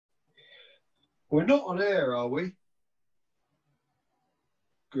We're not on air, are we?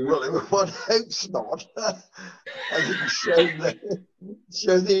 Good. Well, one hopes not. I didn't show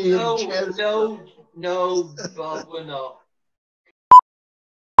the No, Bob, we're not.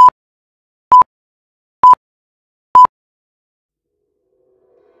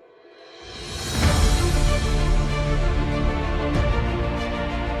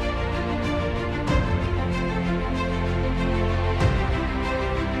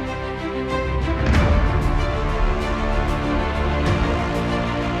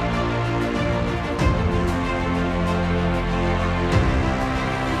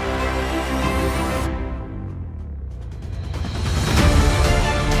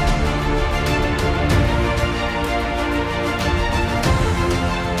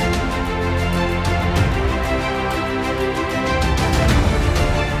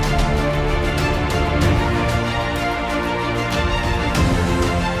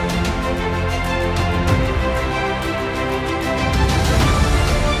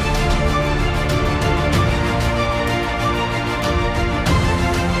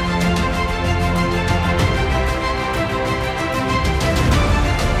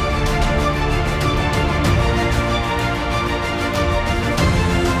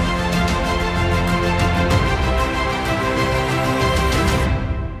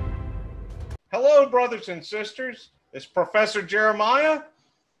 Brothers and sisters, it's Professor Jeremiah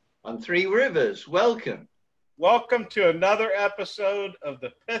on Three Rivers. Welcome to another episode of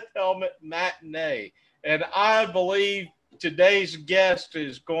the Pith Helmet Matinee. And I believe today's guest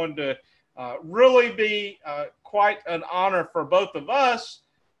is going to really be quite an honor for both of us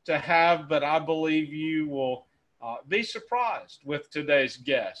to have, but I believe you will be surprised with today's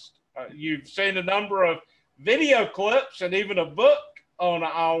guest. You've seen a number of video clips and even a book on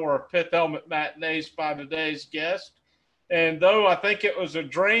our Pith Helmet Matinees by today's guest. And though I think it was a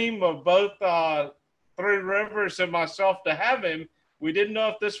dream of both Three Rivers and myself to have him, we didn't know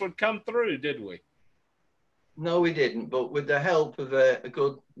if this would come through, did we? No, we didn't. But with the help of a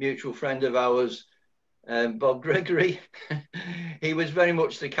good mutual friend of ours, Bob Gregory, he was very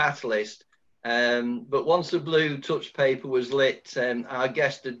much the catalyst. But once the blue touch paper was lit, our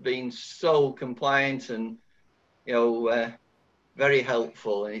guest had been so compliant and, very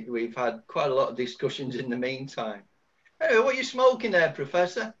helpful. And we've had quite a lot of discussions in the meantime. Hey, what are you smoking there,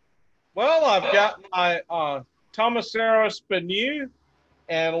 Professor? Well, I've got my Tomasero Spinu,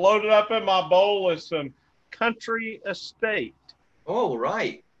 and loaded up in my bowl is some Country Estate. Oh,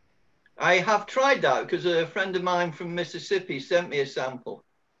 right. I have tried that because a friend of mine from Mississippi sent me a sample.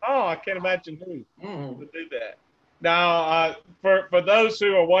 Oh, I can't imagine who would do that. Now, for those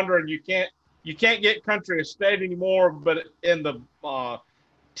who are wondering, you can't get Country Estate anymore, but in the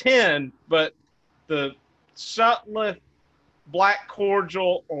tin, but the Sutliff Black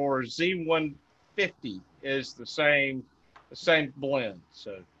Cordial or Z150 is the same blend.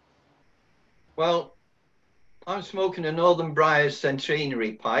 So, well, I'm smoking a Northern Briars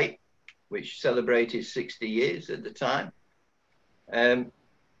Centenary pipe, which celebrated 60 years at the time.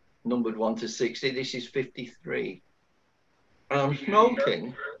 Numbered 1 to 60. This is 53. I'm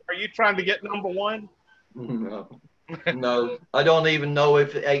smoking. Are you trying to get number one? No, I don't even know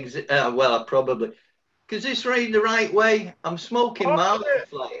if it exists. Well, I probably, because this read the right way. I'm smoking Marlin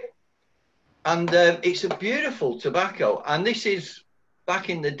Flake, and it's a beautiful tobacco. And this is back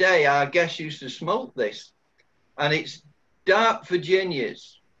in the day, our guests used to smoke this, and it's dark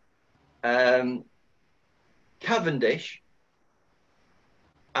Virginias, Cavendish,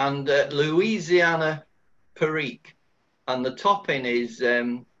 and Louisiana Perique, and the topping is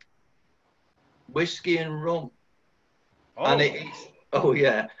whiskey and rum. Oh. And it is, oh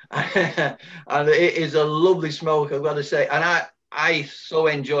yeah, and it is a lovely smoke, I've got to say. And I so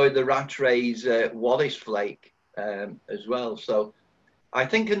enjoyed the Rattray's Wallace Flake as well. So I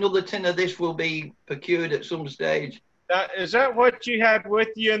think another tin of this will be procured at some stage. Is that what you had with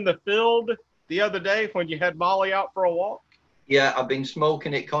you in the field the other day when you had Molly out for a walk? Yeah, I've been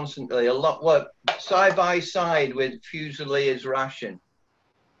smoking it constantly, a lot, well, side by side with Fusiliers Ration,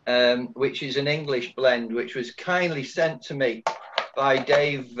 which is an English blend, which was kindly sent to me by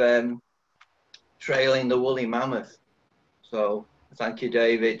Dave Trailing the Woolly Mammoth. So thank you,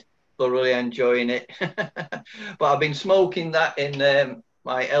 David. Thoroughly enjoying it. But I've been smoking that in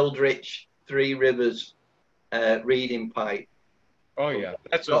my Eldritch Three Rivers reading pipe. Oh yeah,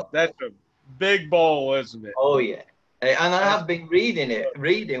 that's a big bowl, isn't it? Oh yeah. And I have been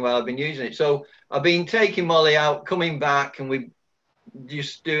reading while I've been using it. So I've been taking Molly out, coming back, and we're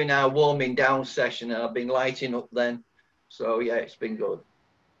just doing our warming down session, and I've been lighting up then. So yeah, it's been good.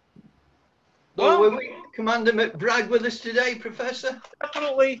 So will we Commander McBragg with us today, Professor?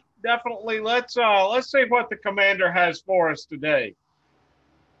 Definitely. Let's see what the commander has for us today.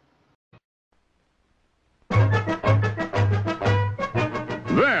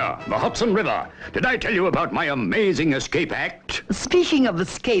 There, the Hudson River. Did I tell you about my amazing escape act? Speaking of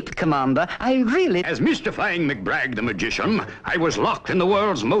escape, Commander, I really... As mystifying McBragg the magician, I was locked in the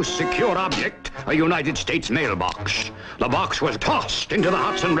world's most secure object, a United States mailbox. The box was tossed into the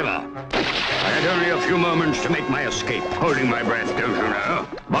Hudson River. I had only a few moments to make my escape, holding my breath, don't you know?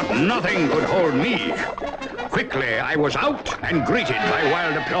 But nothing could hold me. Quickly, I was out and greeted by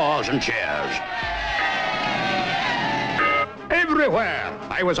wild applause and cheers. Everywhere,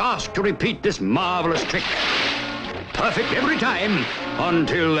 I was asked to repeat this marvelous trick. Perfect every time,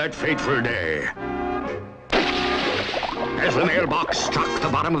 until that fateful day. As the mailbox struck the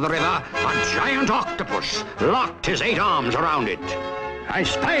bottom of the river, a giant octopus locked his 8 arms around it. I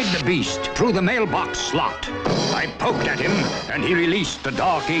spied the beast through the mailbox slot. I poked at him, and he released the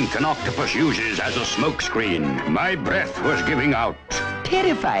dark ink an octopus uses as a smokescreen. My breath was giving out.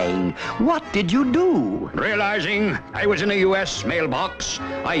 Terrifying. What did you do? Realizing I was in a U.S. mailbox,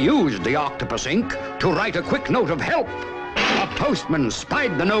 I used the octopus ink to write a quick note of help. A postman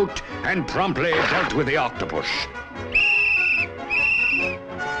spied the note and promptly dealt with the octopus.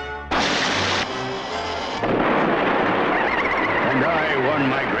 And I won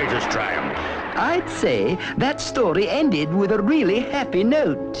my greatest triumph. I'd say that story ended with a really happy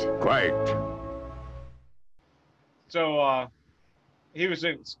note. Quite. So, he was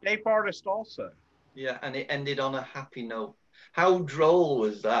an escape artist also. Yeah, and it ended on a happy note. How droll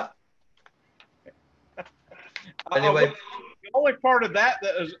was that? Anyway. The only part of that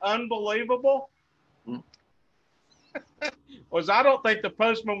was unbelievable was I don't think the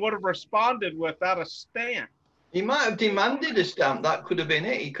postman would have responded without a stamp. He might have demanded a stamp. That could have been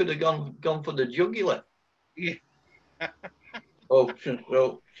it. He could have gone for the jugular. Yeah. Oh,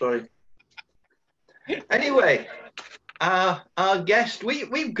 sorry. Anyway, our guest,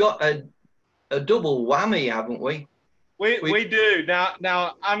 we've got a double whammy, haven't we? We do.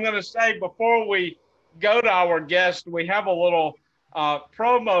 Now I'm going to say before we go to our guest, we have a little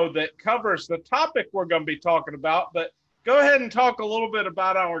promo that covers the topic we're going to be talking about. But go ahead and talk a little bit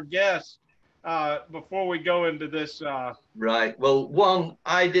about our guest before we go into this. Right. Well, one,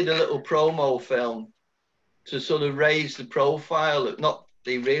 I did a little promo film to sort of raise the profile. Not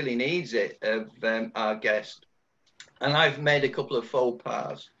that he really needs it, of our guest. And I've made a couple of faux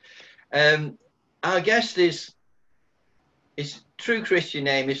pas. Our guest is, his true Christian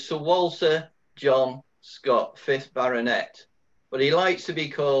name is Sir Walter John Scott, 5th Baronet. But he likes to be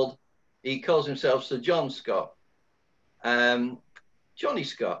called, he calls himself Sir John Scott. Johnny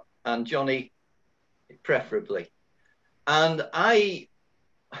Scott, and Johnny preferably. And I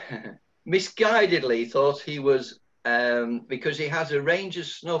misguidedly thought he was, because he has a range of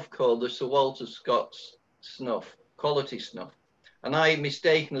snuff called the Sir Walter Scott's snuff, quality snuff. And I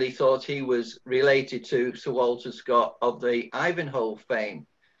mistakenly thought he was related to Sir Walter Scott of the Ivanhoe fame,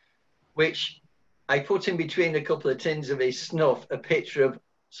 which I put in between a couple of tins of his snuff, a picture of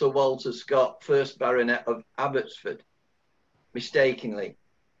Sir Walter Scott, 1st Baronet of Abbotsford, mistakenly.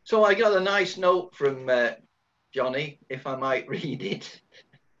 So I got a nice note from Johnny, if I might read it.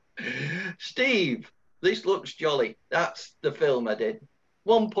 Steve, this looks jolly. That's the film I did.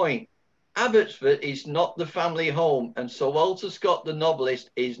 1 point. Abbotsford is not the family home, and Sir Walter Scott, the novelist,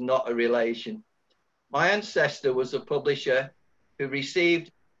 is not a relation. My ancestor was a publisher who received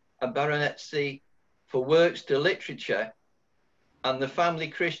a baronetcy for works to literature, and the family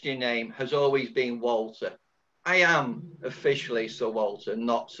Christian name has always been Walter. I am officially Sir Walter,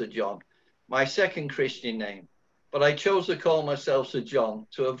 not Sir John, my second Christian name, but I chose to call myself Sir John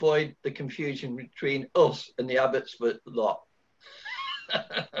to avoid the confusion between us and the Abbotsford lot.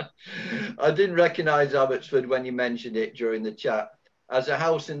 I didn't recognize Abbotsford when you mentioned it during the chat, as a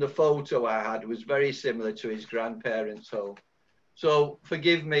house in the photo I had was very similar to his grandparents' home. So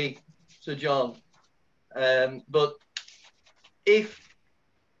forgive me, Sir John, but if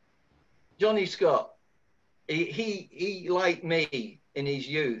Johnny Scott, he like me in his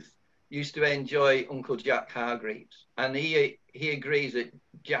youth, used to enjoy Uncle Jack Hargreaves, and he agrees that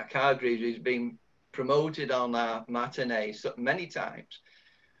Jack Hargreaves has been promoted on our matinee many times,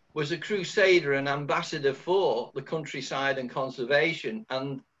 was a crusader and ambassador for the countryside and conservation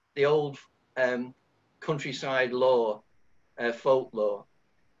and the old countryside law, folklore.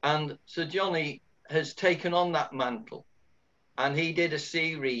 And Sir Johnny has taken on that mantle, and he did a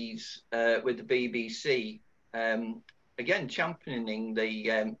series with the BBC, again championing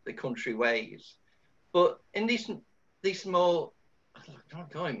the country ways. But in this more, I don't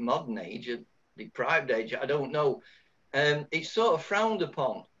call it modern age, deprived age, I don't know. It's sort of frowned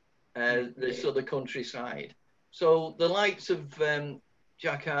upon, this other countryside. So the likes of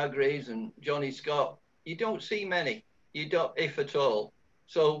Jack Hargreaves and Johnny Scott, you don't see many, you don't, if at all.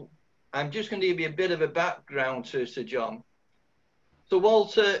 So I'm just going to give you a bit of a background to Sir John. So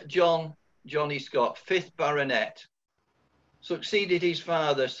Walter John Johnny Scott, 5th Baronet, succeeded his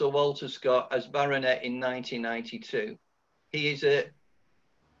father, Sir Walter Scott, as Baronet in 1992. He is a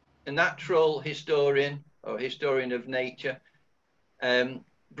natural historian, or historian of nature,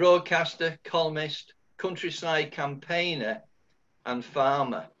 broadcaster, columnist, countryside campaigner, and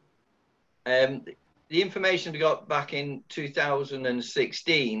farmer. The information we got back in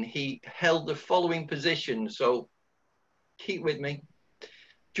 2016, he held the following positions, so keep with me.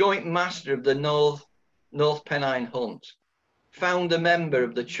 Joint Master of the North Pennine Hunt, founder member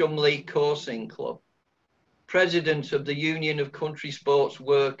of the Chumley Coursing Club, President of the Union of Country Sports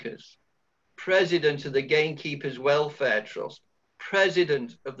Workers, President of the Gamekeepers Welfare Trust,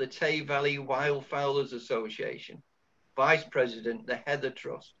 President of the Tay Valley Wildfowlers Association, Vice President, the Heather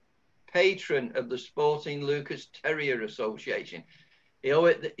Trust, Patron of the Sporting Lucas Terrier Association.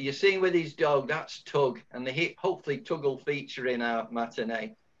 You're seeing with his dog, that's Tug, and hopefully Tug will feature in our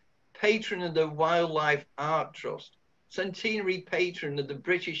matinee. Patron of the Wildlife Art Trust, centenary patron of the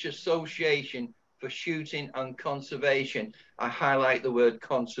British Association for Shooting and Conservation. I highlight the word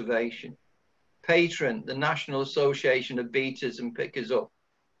conservation. Patron, the National Association of Beaters and Pickers Up,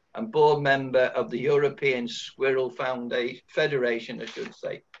 and board member of the European Squirrel Federation, I should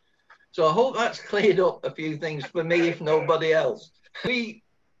say. So I hope that's cleared up a few things for me, if nobody else.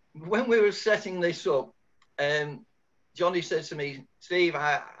 When we were setting this up, Johnny said to me, Steve,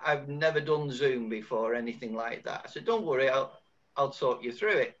 I've never done Zoom before, anything like that. I said, don't worry, I'll talk you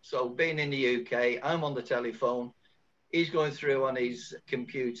through it. So being in the UK, I'm on the telephone, he's going through on his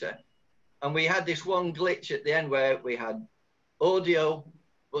computer. And we had this one glitch at the end where we had audio,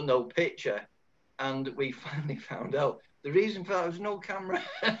 but no picture. And we finally found out the reason for that was no camera.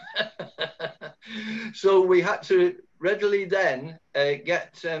 So we had to readily then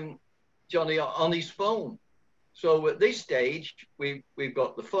get Johnny on his phone. So at this stage, we've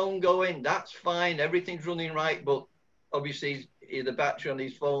got the phone going, that's fine, everything's running right, but obviously the battery on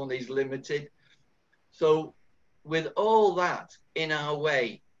his phone is limited. So with all that in our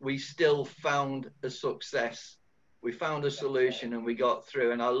way, we still found a success. We found a solution and we got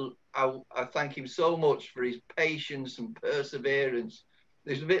through. And I thank him so much for his patience and perseverance.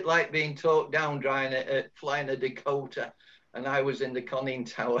 It's a bit like being talked down flying a Dakota, and I was in the conning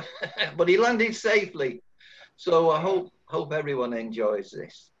tower, but he landed safely. So I hope everyone enjoys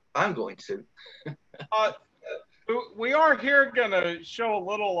this. I'm going to. We are here going to show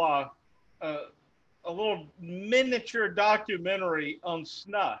a little miniature documentary on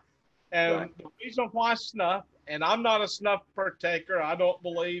snuff. And right. The reason why snuff, and I'm not a snuff partaker. I don't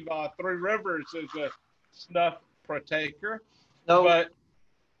believe Three Rivers is a snuff partaker. No. But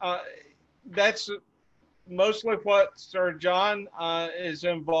that's mostly what Sir John is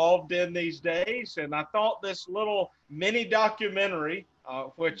involved in these days. And I thought this little mini documentary,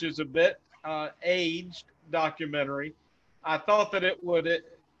 which is a bit aged documentary, I thought that it would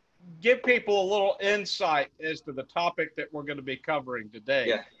give people a little insight as to the topic that we're going to be covering today.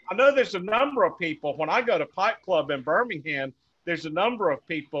 Yeah. I know there's a number of people, when I go to Pipe Club in Birmingham, there's a number of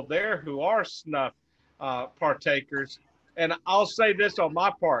people there who are snuff partakers. And I'll say this on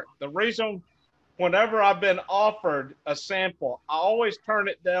my part. The reason whenever I've been offered a sample, I always turn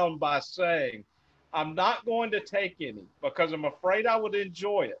it down by saying, I'm not going to take any because I'm afraid I would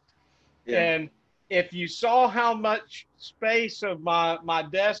enjoy it. Yeah. And if you saw how much space of my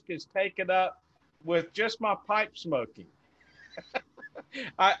desk is taken up with just my pipe smoking,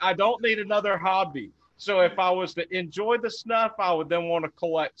 I don't need another hobby. So if I was to enjoy the snuff, I would then want to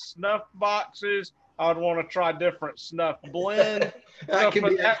collect snuff boxes. I would want to try different snuff blends. So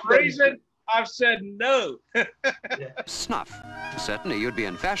for that reason, I've said no. Snuff. Certainly you'd be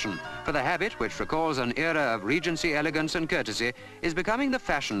in fashion, for the habit, which recalls an era of Regency elegance and courtesy, is becoming the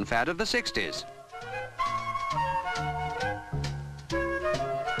fashion fad of the 60s.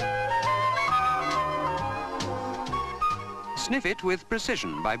 Sniff it with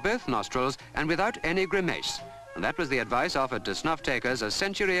precision by both nostrils and without any grimace. And that was the advice offered to snuff takers a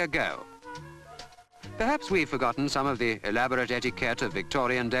century ago. Perhaps we've forgotten some of the elaborate etiquette of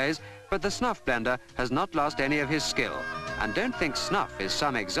Victorian days, but the snuff blender has not lost any of his skill. And don't think snuff is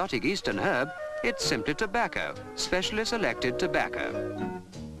some exotic eastern herb. It's simply tobacco, specially selected tobacco.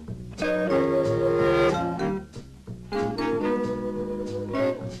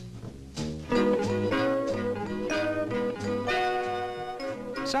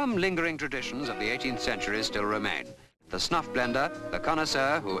 Some lingering traditions of the 18th century still remain. The snuff blender, the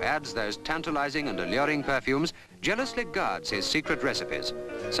connoisseur who adds those tantalizing and alluring perfumes, jealously guards his secret recipes.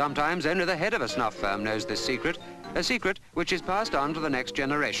 Sometimes only the head of a snuff firm knows this secret, a secret which is passed on to the next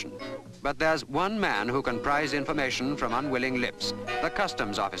generation. But there's one man who can prize information from unwilling lips, the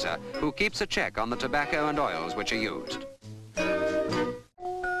customs officer, who keeps a check on the tobacco and oils which are used.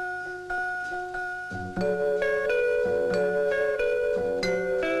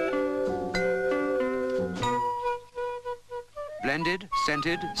 Blended,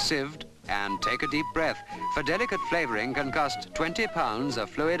 scented, sieved, and take a deep breath, for delicate flavoring can cost 20 pounds a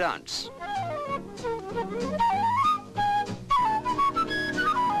fluid ounce.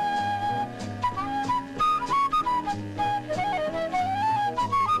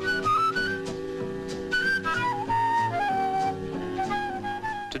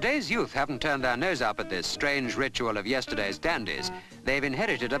 Today's youth haven't turned their nose up at this strange ritual of yesterday's dandies. They've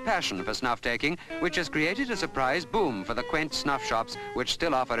inherited a passion for snuff-taking, which has created a surprise boom for the quaint snuff shops which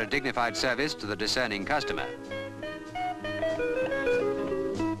still offer a dignified service to the discerning customer.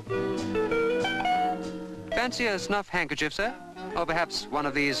 Fancy a snuff handkerchief, sir? Or perhaps one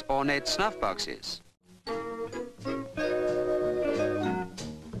of these ornate snuff boxes?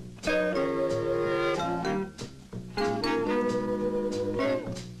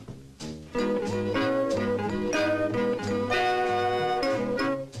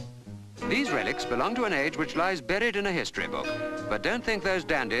 These relics belong to an age which lies buried in a history book. But don't think those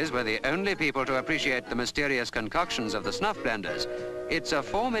dandies were the only people to appreciate the mysterious concoctions of the snuff blenders. It's a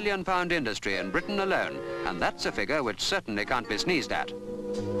 £4 million industry in Britain alone, and that's a figure which certainly can't be sneezed at.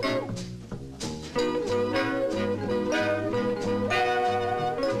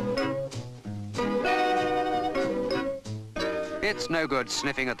 It's no good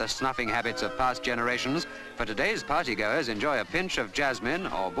sniffing at the snuffing habits of past generations, for today's partygoers enjoy a pinch of jasmine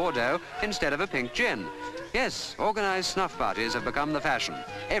or Bordeaux instead of a pink gin. Yes, organised snuff parties have become the fashion.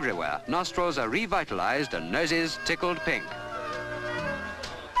 Everywhere, nostrils are revitalised and noses tickled pink.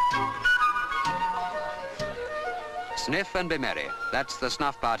 Sniff and be merry. That's the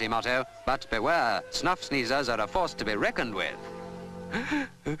snuff party motto. But beware, snuff sneezers are a force to be reckoned with.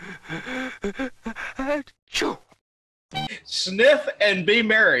 Achoo! Sniff and be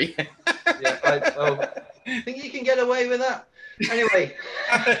merry. Yeah, I think you can get away with that. Anyway.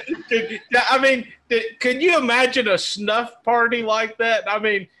 I mean, can you imagine a snuff party like that? I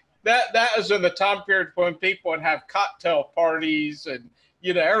mean, that was in the time period when people would have cocktail parties and,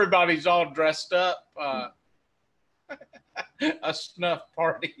 you know, everybody's all dressed up. A snuff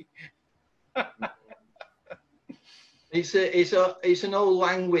party. It's an old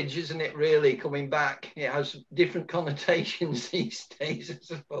language, isn't it, really, coming back? It has different connotations these days, I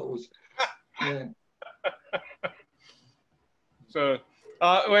suppose. Yeah. So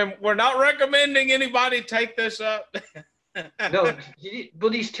we're not recommending anybody take this up. No,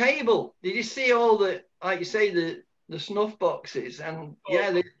 but his table, did you see all the, like you say, the snuff boxes? And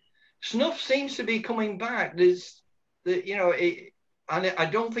yeah, the snuff seems to be coming back. There's you know, and I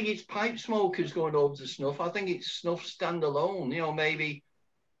don't think it's pipe smokers going over to snuff. I think it's snuff standalone, you know, maybe,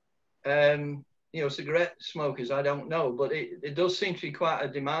 you know, cigarette smokers, I don't know. But it does seem to be quite a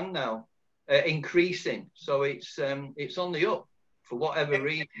demand now, increasing. So it's on the up for whatever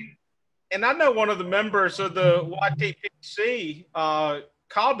reason. And I know one of the members of the YTPC,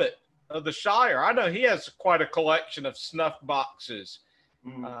 Cobbett of the Shire. I know he has quite a collection of snuff boxes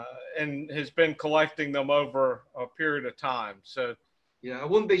and has been collecting them over a period of time. So. Yeah, I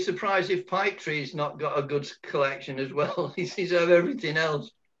wouldn't be surprised if Pipe Tree's not got a good collection as well. He seems to have everything else.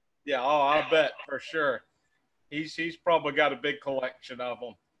 Yeah, oh, I bet for sure. He's probably got a big collection of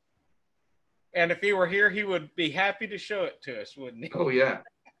them. And if he were here, he would be happy to show it to us, wouldn't he? Oh, yeah.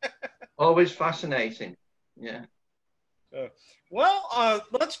 Always fascinating. Yeah. So, well,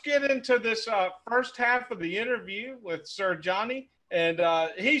 let's get into this first half of the interview with Sir Johnny. And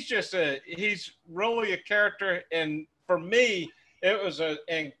he's really a character. And for me, it was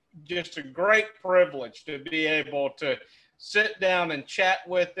just a great privilege to be able to sit down and chat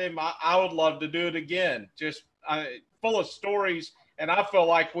with him. I would love to do it again. Just full of stories, and I feel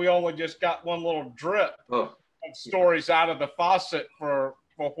like we only just got one little drip of stories out of the faucet for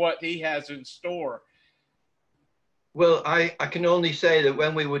what he has in store. Well, I can only say that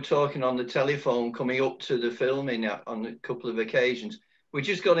when we were talking on the telephone coming up to the filming on a couple of occasions, we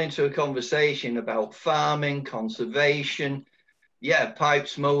just got into a conversation about farming, conservation, yeah, pipe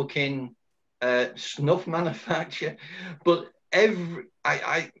smoking, snuff manufacture, but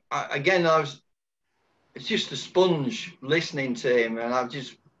I was just a sponge listening to him, and I've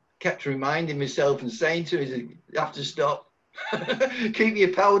just kept reminding myself and saying to him, "You have to stop. Keep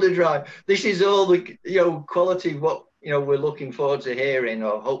your powder dry. This is all the quality what we're looking forward to hearing,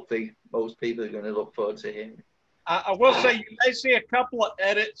 or hopefully most people are going to look forward to hearing. I will say you may see a couple of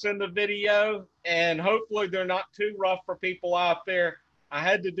edits in the video, and hopefully they're not too rough for people out there. I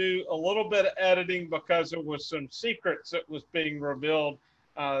had to do a little bit of editing because there was some secrets that was being revealed.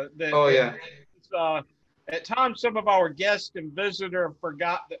 At times, some of our guests and visitor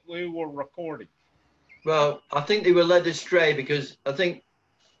forgot that we were recording. Well, I think they were led astray because I think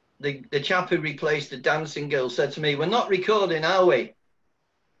the chap who replaced the dancing girl said to me, "We're not recording, are we?"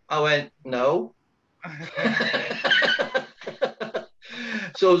 I went, "No."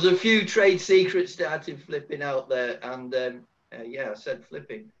 So there's a few trade secrets started flipping out there, and I said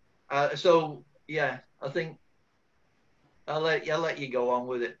flipping. So yeah, I think I'll let you go on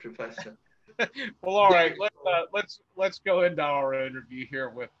with it, Professor. Well, all right. Let's go into our interview here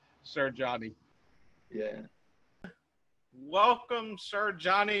with Sir Johnny. Yeah. Welcome, Sir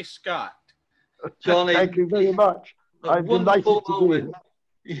Johnny Scott. Johnny, thank you very much. I'm delighted to be here.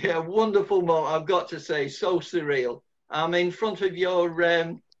 Yeah, wonderful moment. I've got to say, so surreal. I'm in front of your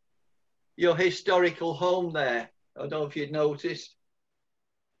historical home there. I don't know if you'd noticed.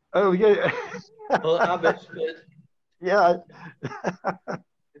 Oh yeah. Well, Abbotsford. Yeah.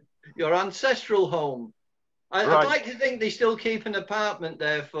 Your ancestral home. I'd like to think they still keep an apartment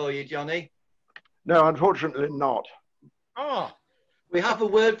there for you, Johnny. No, unfortunately not. Oh. We have a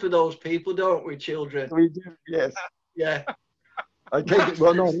word for those people, don't we, children? We do, yes. Yeah. I take it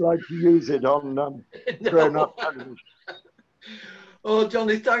we're not allowed to use it on grown-up television. Oh,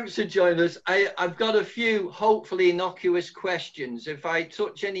 Johnny, thanks for joining us. I've got a few hopefully innocuous questions. If I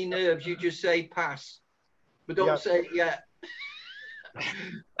touch any nerves, you just say pass, but don't say yeah.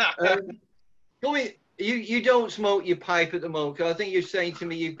 You don't smoke your pipe at the moment. I think you're saying to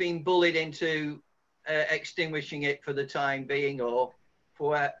me you've been bullied into extinguishing it for the time being, or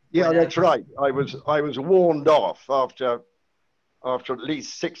for yeah, that's right. I was warned off after at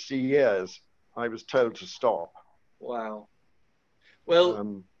least 60 years. I was told to stop. Wow.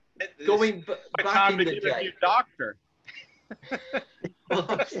 Well, going back in the day, doctor.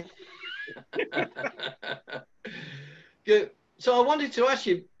 Good. So I wanted to ask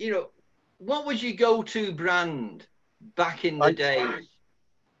you, what was your go-to brand back in the day?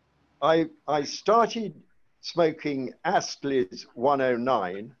 I started smoking Astley's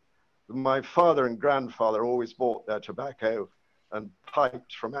 109. My father and grandfather always bought their tobacco and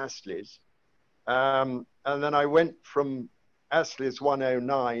pipes from Astley's. And then I went from Astley's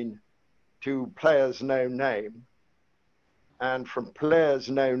 109 to Players No Name, and from Players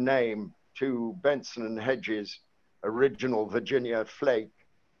No Name to Benson and Hedges Original Virginia Flake.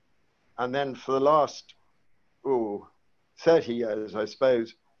 And then for the last 30 years, I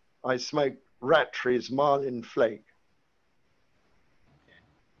suppose, I smoked Rattray's Marlin Flake.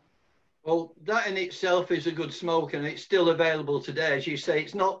 Well, that in itself is a good smoke, and it's still available today. As you say,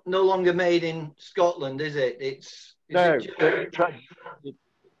 it's no longer made in Scotland, is it? It's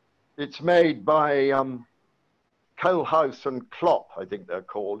made by Kohlhaas and Klopp, I think they're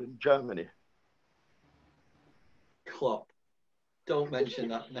called, in Germany. Klopp. Don't mention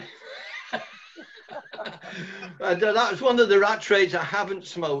that name. That's one of the rat trades I haven't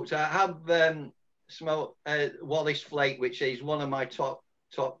smoked. I have smoked Wallace Flake, which is one of my top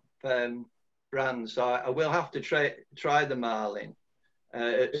brands. So I will have to try the Marlin.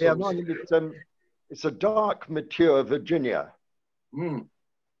 It's a dark, mature Virginia. Mm.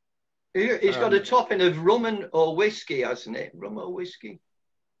 It's got a topping of rum or whiskey, hasn't it? Rum or whiskey?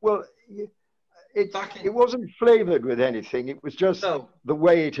 Well, it wasn't flavored with anything. It was just the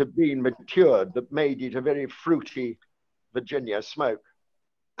way it had been matured that made it a very fruity Virginia smoke.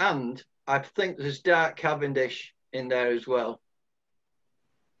 And I think there's dark Cavendish in there as well.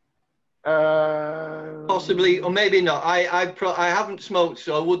 Possibly, or maybe not. I haven't smoked,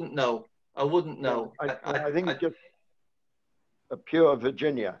 so I wouldn't know. I think it's just a pure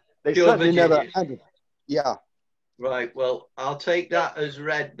Virginia. They pure certainly Virginia. never had it. Yeah. Right. Well, I'll take that as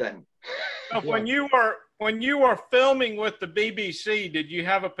read then. So when you were filming with the BBC, did you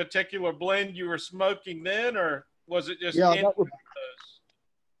have a particular blend you were smoking then, or was it just? Yeah,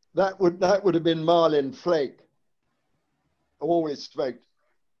 that would have been Marlin Flake. Always smoked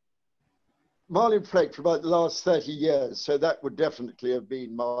Marlin Flake for about the last 30 years, so that would definitely have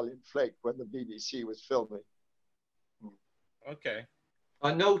been Marlin Flake when the BBC was filming. Okay.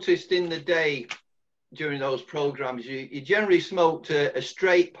 I noticed in the day during those programs, you generally smoked a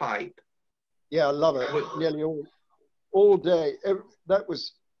straight pipe. Yeah, I love it. Nearly all day.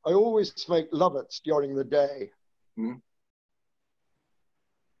 I always smoked Lovetts during the day. Hmm.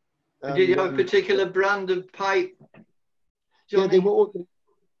 Did you have a particular brand of pipe Yeah, they were.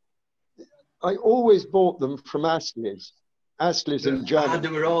 I always bought them from Astley's in Germany. They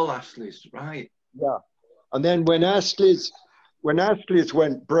were all Astley's, right? Yeah, and then when Astley's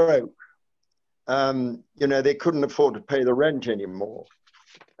went broke, you know, they couldn't afford to pay the rent anymore.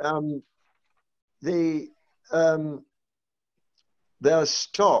 Their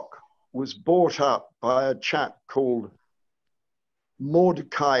stock was bought up by a chap called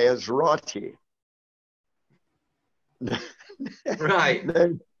Mordecai Ezrati. Right.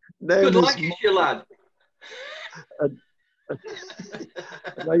 Good luck, you lad. And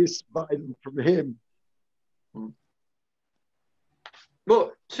I used to buy them from him.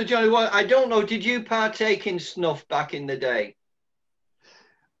 But, so Johnny, I don't know, did you partake in snuff back in the day?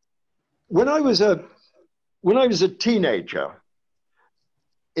 When I was a teenager,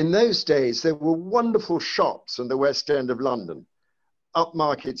 in those days, there were wonderful shops in the West End of London,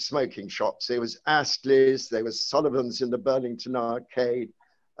 upmarket smoking shops. There was Astley's, there was Sullivan's in the Burlington Arcade,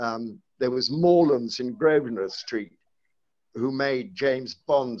 there was Morland's in Grosvenor Street, who made James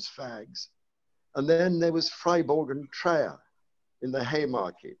Bond's fags. And then there was Freiburg and Treyer in the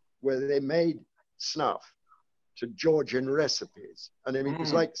Haymarket, where they made snuff to Georgian recipes. And I mean, it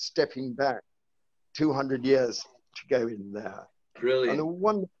was like stepping back 200 years to go in there. Brilliant. And the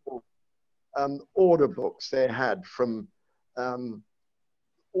wonderful order books they had from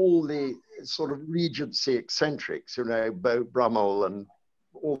all the sort of Regency eccentrics, you know, Beau Brummel and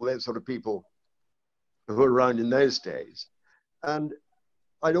all those sort of people who were around in those days. And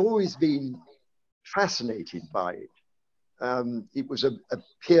I'd always been fascinated by it. It was a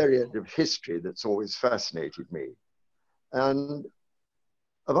period of history that's always fascinated me. And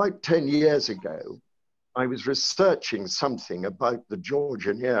about 10 years ago, I was researching something about the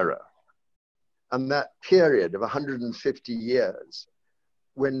Georgian era and that period of 150 years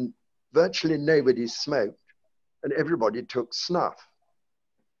when virtually nobody smoked and everybody took snuff.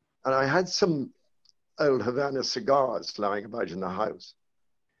 And I had some old Havana cigars lying about in the house.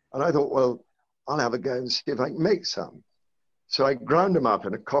 And I thought, well, I'll have a go and see if I can make some. So I ground them up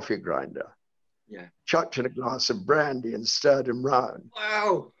in a coffee grinder, chucked in a glass of brandy and stirred them round.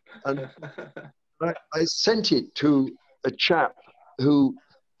 Wow. And I sent it to a chap who,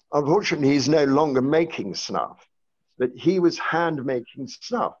 unfortunately, he's no longer making snuff, but he was hand making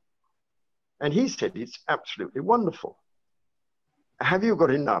snuff. And he said, it's absolutely wonderful. Have you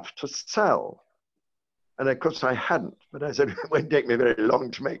got enough to sell? And of course I hadn't, but I said, it won't take me very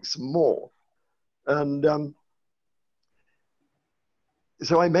long to make some more. And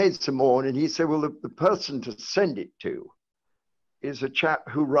so I made some more, and he said, well, the person to send it to is a chap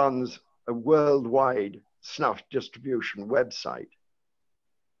who runs a worldwide snuff distribution website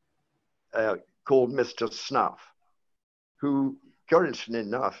called Mr. Snuff, who, curiously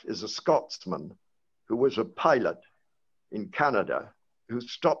enough, is a Scotsman who was a pilot in Canada, who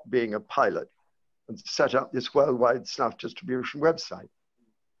stopped being a pilot and set up this worldwide snuff distribution website.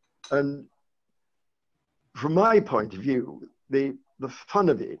 And from my point of view, the fun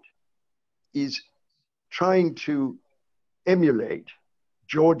of it is trying to emulate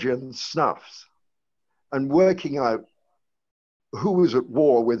Georgian snuffs and working out who was at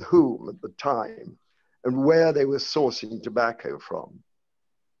war with whom at the time and where they were sourcing tobacco from,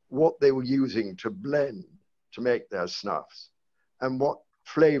 what they were using to blend to make their snuffs, and what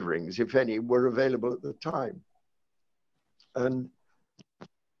flavorings, if any, were available at the time. And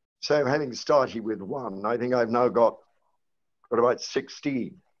so having started with one, I think I've now got about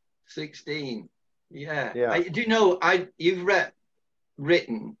 16. 16, yeah. Yeah. Do you know, you've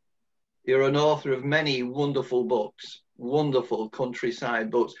written, you're an author of many wonderful books, wonderful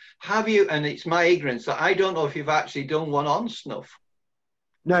countryside books. Have you, and it's my ignorance, that I don't know if you've actually done one on snuff.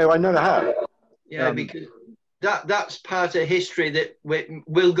 No, I never have. Yeah, because that's part of history that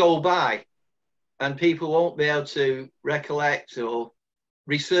will go by and people won't be able to recollect or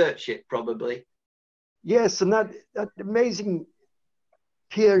research it probably. Yes, and that amazing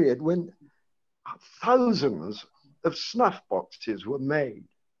period when thousands of snuff boxes were made.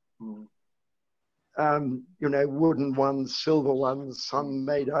 You know, wooden ones, silver ones, some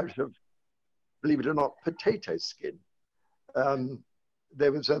made out of, believe it or not, potato skin.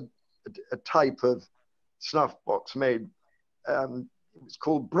 There was a type of snuff box made, it was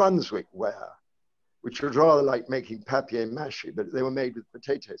called Brunswick ware, which was rather like making papier-mâché, but they were made with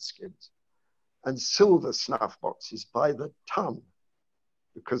potato skins. And silver snuff boxes by the ton,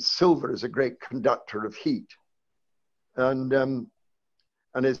 because silver is a great conductor of heat. And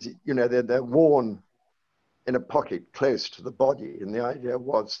as you know, they're worn in a pocket close to the body. And the idea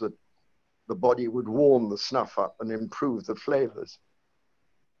was that the body would warm the snuff up and improve the flavors.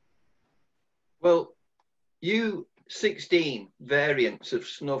 Well, you 16 variants of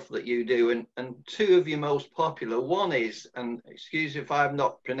snuff that you do, and two of your most popular. One is, and excuse if I'm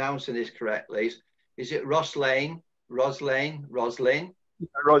not pronouncing this correctly, is it Roslane? Roslane?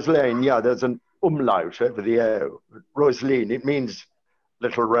 Yeah, there's an umlaut over the O. Roslin, it means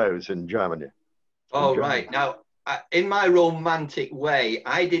little rose in Germany. Oh, right. Now, in my romantic way,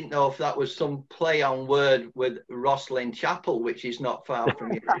 I didn't know if that was some play on word with Roslin Chapel, which is not far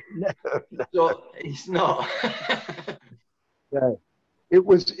from you. No. So it's not. No. It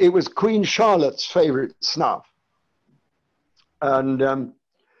was Queen Charlotte's favorite snuff, and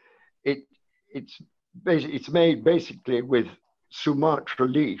it's made basically with Sumatra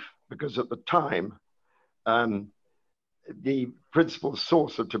leaf, because at the time the principal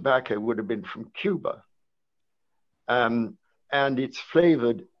source of tobacco would have been from Cuba, and it's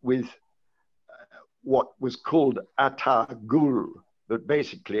flavored with what was called attar gul, but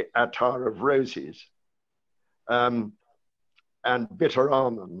basically attar of roses, and bitter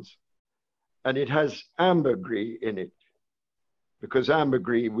almonds, and it has ambergris in it, because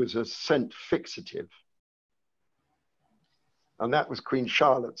ambergris was a scent fixative. And that was Queen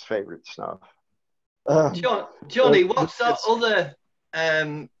Charlotte's favorite snuff. Johnny, what's that other,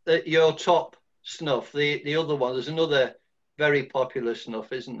 your top snuff? The other one, there's another very popular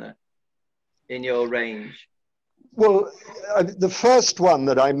snuff, isn't there, in your range? Well, the first one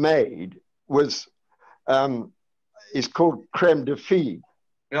that I made was, is called Crème de Figue.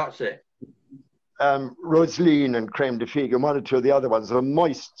 That's it. Roseline and Crème de Figue, and one or two of the other ones are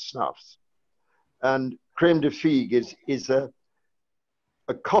moist snuffs. And Crème de Figue is a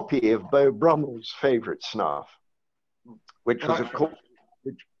copy of Beau Brummell's favorite snuff, which was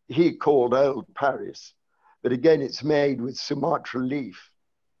which he called Old Paris. But again, it's made with Sumatra leaf,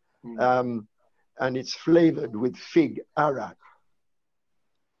 and it's flavored with fig arak.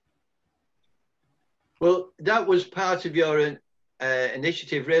 Well, that was part of your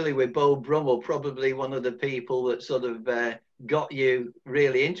initiative, really, with Beau Brummell, probably one of the people that sort of got you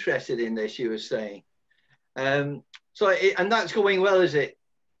really interested in this, you were saying. And that's going well, is it,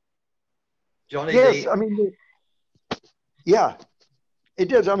 Johnny? Yes, I mean, yeah, it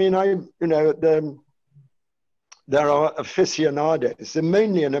does. I mean, there are aficionados, they're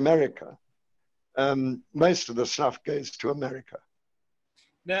mainly in America. Most of the stuff goes to America.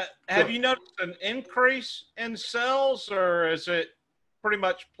 Now, have you noticed an increase in sales, or is it pretty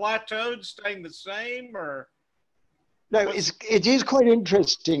much plateaued, staying the same, or? No, it is quite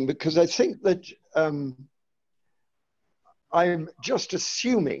interesting, because I think that I'm just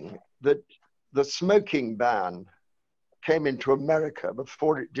assuming that the smoking ban came into America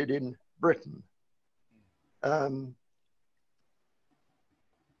before it did in Britain.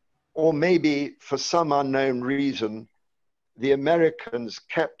 Or maybe for some unknown reason, the Americans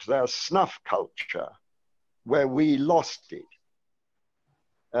kept their snuff culture where we lost it.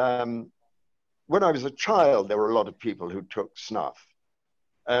 When I was a child, there were a lot of people who took snuff.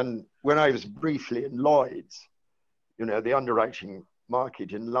 And when I was briefly in Lloyd's, the underwriting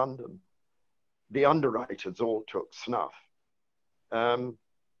market in London, the underwriters all took snuff. But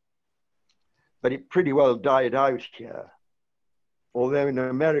it pretty well died out here. Although in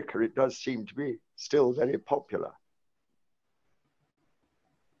America, it does seem to be still very popular.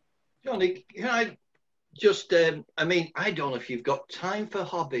 Johnny, can I just, I mean, I don't know if you've got time for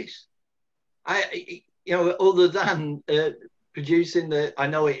hobbies. Other than producing I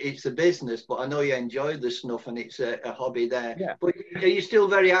know it's a business, but I know you enjoy the snuff and it's a hobby there. Yeah. But are you still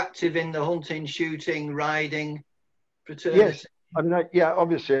very active in the hunting, shooting, riding fraternity? Yes, I mean,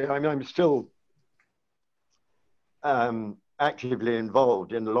 obviously, I mean, I'm still actively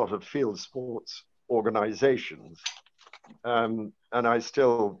involved in a lot of field sports organizations. And I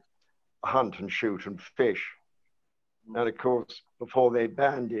still hunt and shoot and fish. And of course, before they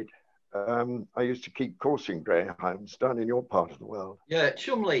banned it, I used to keep coursing greyhounds down in your part of the world. Yeah,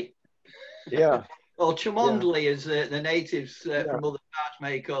 Chumley. Yeah. Or Chumondley, as the natives from other parts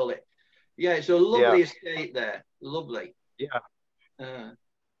may call it. Yeah, it's a lovely estate there. Lovely. Yeah.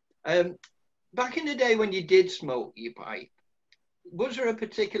 Back in the day when you did smoke your pipe, was there a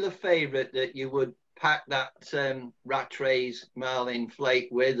particular favourite that you would pack that Rattray's Marlin flake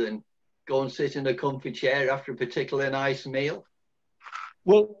with and go and sit in a comfy chair after a particularly nice meal?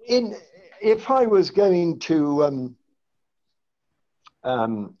 Well, if I was going to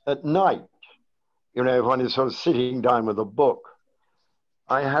at night, if one is sort of sitting down with a book,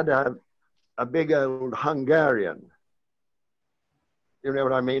 I had a big old Hungarian. You know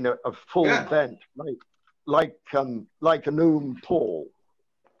what I mean? A full bent, like an Paul.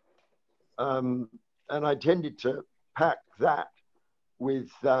 And I tended to pack that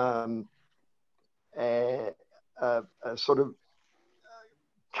with a sort of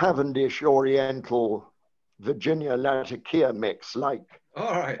Cavendish Oriental Virginia Latakia mix, like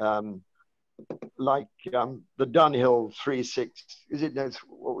All right. The Dunhill 36. Is it? No,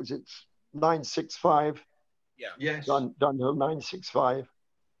 what was it? 965. Yeah. Yes. Dunhill 965,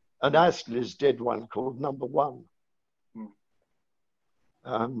 and Astley's did one called Number One.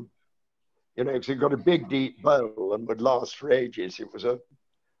 You know, because it got a big deep bowl and would last for ages. It was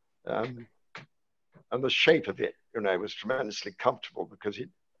and the shape of it, you know, was tremendously comfortable because it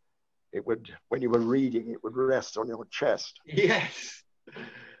would, when you were reading, it would rest on your chest. Yes.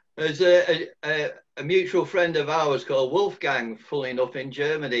 There's a mutual friend of ours called Wolfgang, funnily enough, in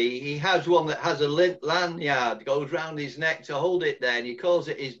Germany. He has one that has a lanyard, goes round his neck to hold it there, and he calls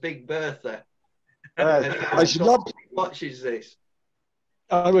it his Big Bertha. I should love to, watches this.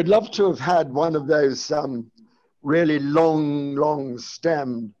 I would love to have had one of those really long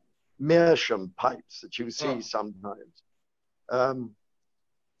stemmed meerschaum pipes that you see sometimes.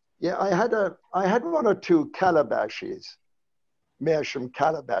 Yeah, I had one or two calabashes, meerschaum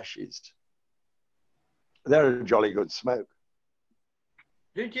calabashes. They're a jolly good smoke.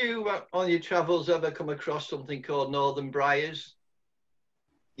 Did you, on your travels, ever come across something called Northern Briars?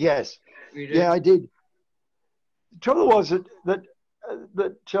 Yes. Yeah, I did. The trouble was that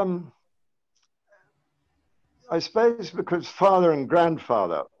I suppose because father and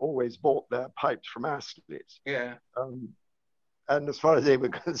grandfather always bought their pipes from Astley's. Yeah. And as far as they were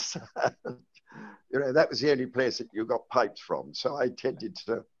concerned, you know, that was the only place that you got pipes from. So I tended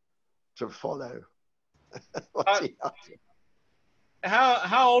to follow.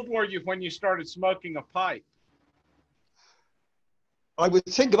 How old were you when you started smoking a pipe? I would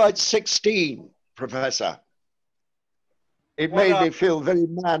think about 16, Professor. It made me feel very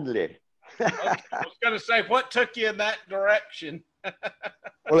manly. Okay, I was going to say, what took you in that direction?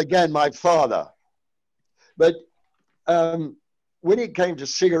 Well, again, my father. But when it came to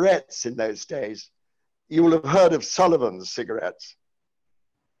cigarettes in those days, you will have heard of Sullivan's cigarettes.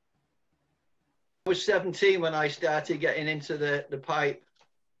 I was 17 when I started getting into the pipe.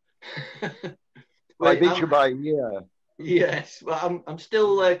 I beat you by a year. Yes, well, I'm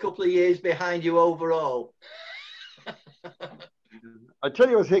still a couple of years behind you overall. I tell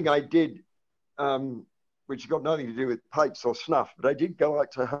you a thing I did, which got nothing to do with pipes or snuff, but I did go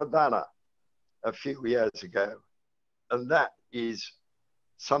out to Havana a few years ago. And that is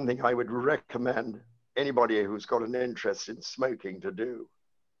something I would recommend anybody who's got an interest in smoking to do,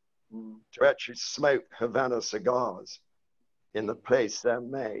 to actually smoke Havana cigars in the place they're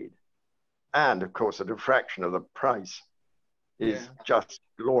made. And of course, at a fraction of the price is just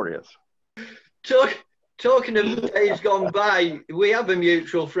glorious. Talking of days gone by, we have a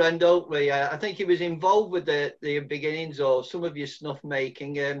mutual friend, don't we? I think he was involved with the beginnings or some of your snuff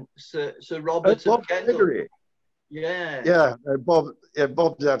making, Sir Robert Bob Kendall. Gregory. Yeah. Yeah,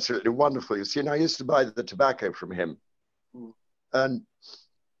 Bob's absolutely wonderful. You see, and I used to buy the tobacco from him. And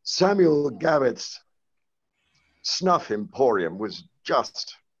Samuel Gavitt's snuff emporium was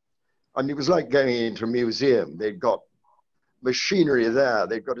just, I mean, it was like going into a museum. They'd got machinery there.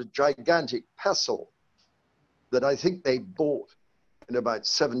 They'd got a gigantic pestle that I think they bought in about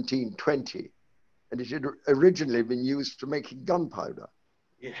 1720. And it had originally been used for making gunpowder.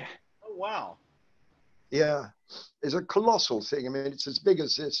 Yeah. Oh, wow. Yeah. It's a colossal thing. I mean, it's as big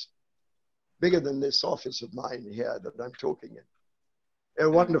as this, bigger than this office of mine here that I'm talking in. A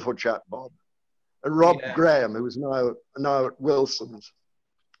wonderful chap, Bob. And Rob Graham, who is now at Wilson's.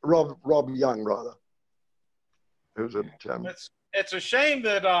 Rob Young, rather. Who's at... It's a shame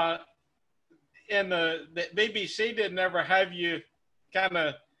that in the BBC didn't ever have you kind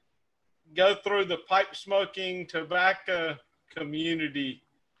of go through the pipe smoking tobacco community.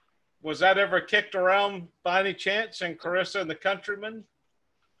 Was that ever kicked around by any chance in Clarissa and the Countryman?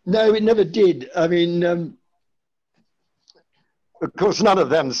 No, it never did. I mean, of course, none of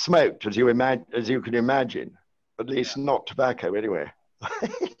them smoked, as you can imagine. At least not tobacco, anyway.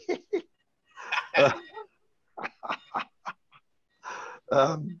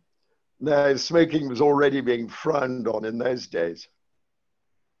 No, smoking was already being frowned on in those days.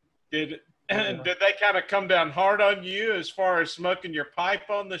 Did they kind of come down hard on you as far as smoking your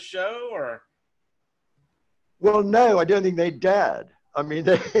pipe on the show, or? Well, no, I don't think they dared. I mean,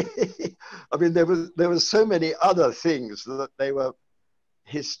 there was so many other things that they were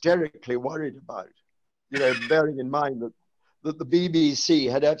hysterically worried about. You know, bearing in mind that the BBC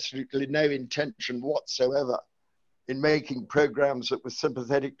had absolutely no intention whatsoever in making programs that were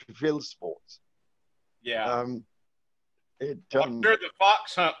sympathetic to field sports. Yeah. I'm sure the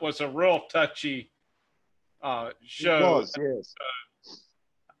fox hunt was a real touchy show. It was, yes.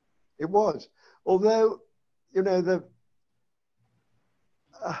 It was. Although you know,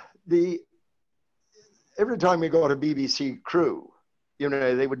 every time we got a BBC crew, you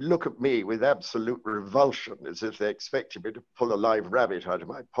know, they would look at me with absolute revulsion, as if they expected me to pull a live rabbit out of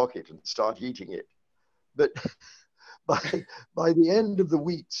my pocket and start eating it. But by the end of the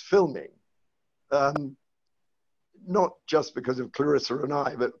week's filming, not just because of Clarissa and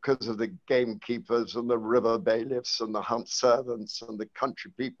I, but because of the gamekeepers and the river bailiffs and the hunt servants and the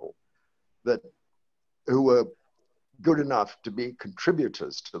country people who were good enough to be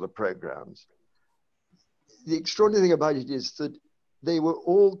contributors to the programs. The extraordinary thing about it is that they were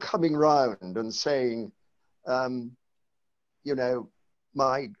all coming round and saying, you know,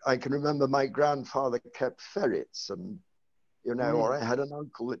 I can remember my grandfather kept ferrets, and, you know, or I had an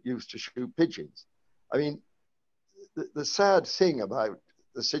uncle that used to shoot pigeons. I mean, the sad thing about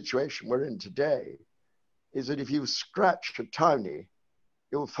the situation we're in today is that if you scratch a townie,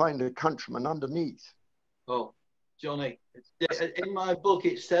 you'll find a countryman underneath. Oh, Johnny, in my book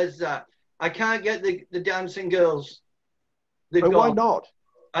it says that. I can't get the dancing girls. But why not?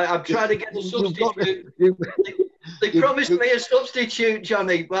 I've tried to get a substitute. They promised me a substitute,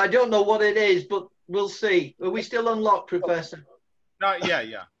 Johnny, but I don't know what it is, but we'll see. Are we still unlocked, Professor? No,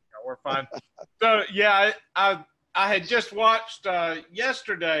 yeah, we're fine. So, yeah, I had just watched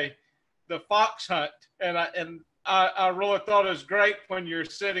yesterday the fox hunt, and I really thought it was great when you're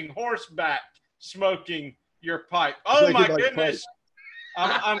sitting horseback smoking your pipe. Oh, my goodness.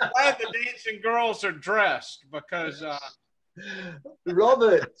 I'm glad the dancing girls are dressed because...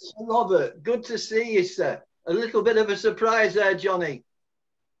 Robert, good to see you, sir. A little bit of a surprise there, Johnny.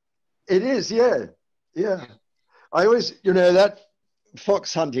 It is, yeah. I always, you know, that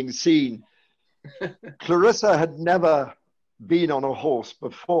fox hunting scene, Clarissa had never been on a horse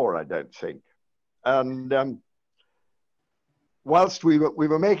before, I don't think. And whilst we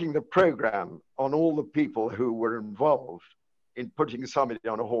were making the program on all the people who were involved in putting somebody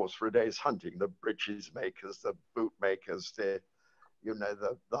on a horse for a day's hunting, the breeches makers, the boot makers, the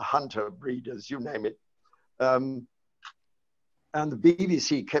hunter breeders, you name it. And the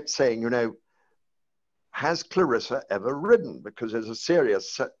BBC kept saying, you know, has Clarissa ever ridden? Because there's a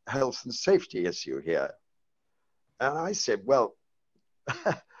serious health and safety issue here. And I said, well,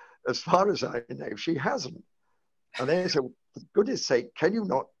 as far as I know, she hasn't. And they said, for goodness sake, can you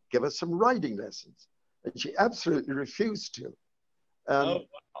not give us some riding lessons? And she absolutely refused to. Wow.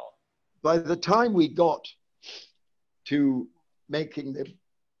 By the time we got to making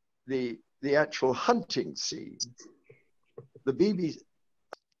the actual hunting scene, the BBC,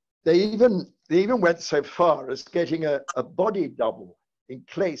 they even went so far as getting a body double in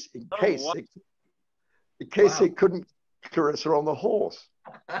case they couldn't Clarissa on the horse.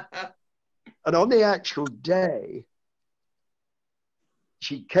 And on the actual day,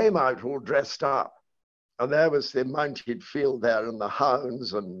 she came out all dressed up, and there was the mounted field there and the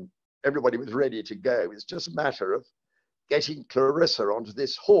hounds, and everybody was ready to go. It was just a matter of getting Clarissa onto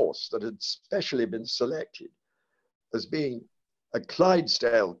this horse that had specially been selected as being a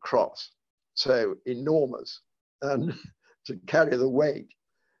Clydesdale cross, so enormous, and to carry the weight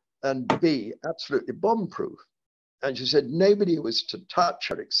and be absolutely bomb-proof. And she said nobody was to touch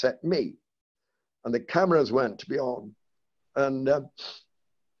her except me, and the cameras weren't to be on. And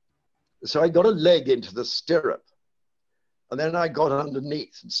so I got a leg into the stirrup, and then I got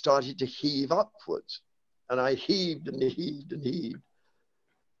underneath and started to heave upwards. And I heaved and heaved and heaved,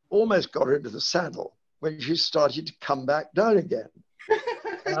 almost got her into the saddle when she started to come back down again.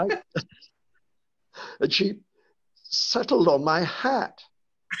 And she settled on my hat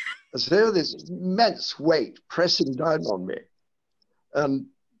as though this immense weight pressing down on me, and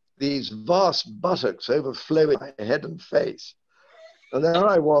these vast buttocks overflowing my head and face. And there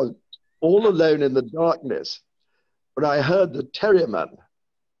I was, all alone in the darkness, when I heard the terrierman,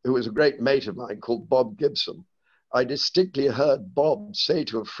 who was a great mate of mine called Bob Gibson. I distinctly heard Bob say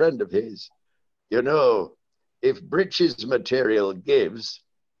to a friend of his, you know, if breeches material gives,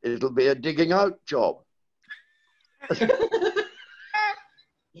 it'll be a digging out job.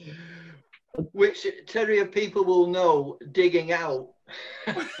 Which terrier people will know, digging out.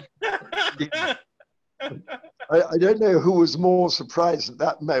 I don't know who was more surprised at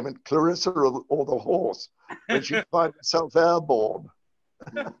that moment, Clarissa or the horse, when she found herself airborne.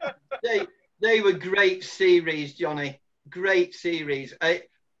 They were great series, Johnny. Great series.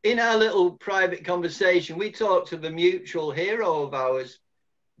 In our little private conversation, we talked to the mutual hero of ours,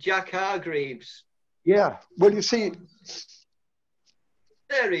 Jack Hargreaves. Yeah. Well, you see,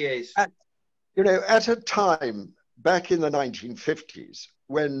 there he is. At a time back in the 1950s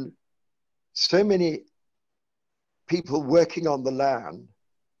when so many people working on the land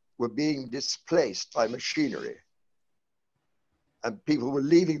were being displaced by machinery. And people were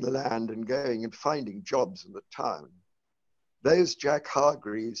leaving the land and going and finding jobs in the town. Those Jack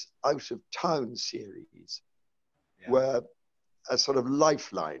Hargreaves Out of Town series were a sort of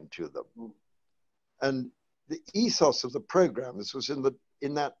lifeline to them. And the ethos of the programs was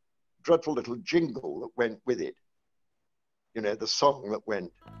in that dreadful little jingle that went with it. You know, the song that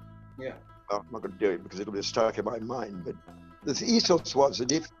went. Yeah. Well, I'm not going to do it because it'll be stuck in my mind, but the ethos was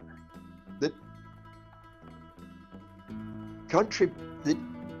that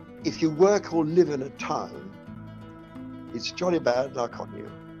if you work or live in a town, it's jolly bad luck on you.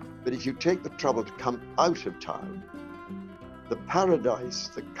 But if you take the trouble to come out of town, the paradise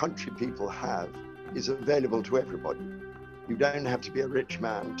that country people have is available to everybody. You don't have to be a rich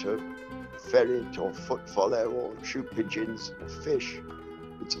man to ferret or foot follow or shoot pigeons or fish.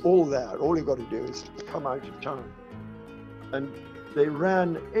 It's all there. All you've got to do is come out of town. And they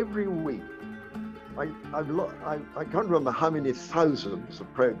ran every week. I can't remember how many thousands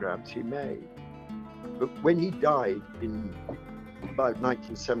of programs he made. But when he died in about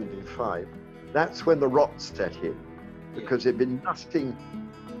 1975, that's when the rot set in, because there'd been nothing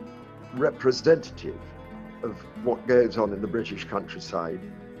representative of what goes on in the British countryside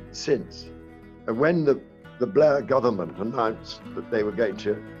since. And when the Blair government announced that they were going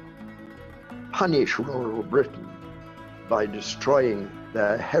to punish rural Britain by destroying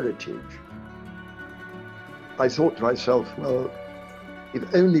their heritage, I thought to myself, well, if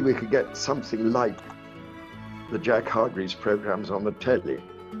only we could get something like the Jack Hargreaves programs on the telly,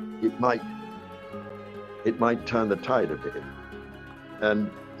 it might turn the tide a bit.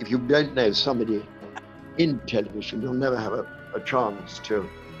 And if you don't know somebody in television, you'll never have a chance to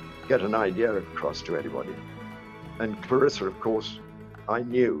get an idea across to anybody. And Clarissa, of course, I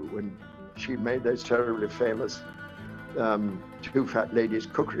knew when she made those terribly famous Two Fat Ladies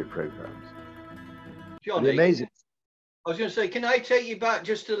cookery programs. Johnny, amazing. I was going to say, can I take you back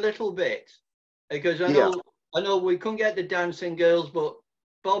just a little bit? Because I know we couldn't get the dancing girls, but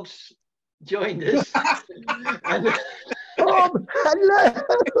Bob's joined us. And, Bob, hello!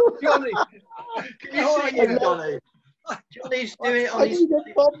 Johnny, can you see him, Johnny? Johnny's doing it on his...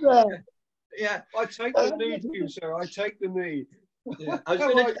 Bob there. Yeah. I take the knee to you, sir. I take the knee. Yeah. I was How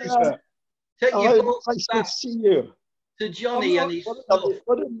going are you, to sir? take you both Nice to back see you. to Johnny and his stuff.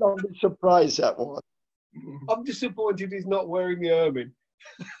 What a lovely surprise that was. I'm disappointed he's not wearing the ermine.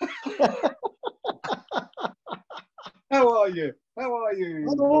 How are you? How are you?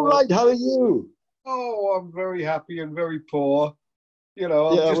 I'm all right. How are you? Oh, I'm very happy and very poor. You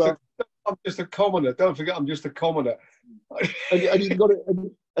know, I'm just a commoner. Don't forget, I'm just a commoner. and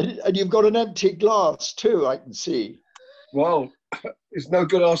you've got an empty glass too, I can see. Well, it's no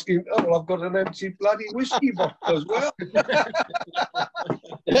good asking. Oh, I've got an empty bloody whiskey bottle as well.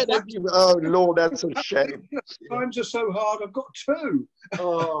 Oh Lord, that's a shame. Times are so hard. I've got two.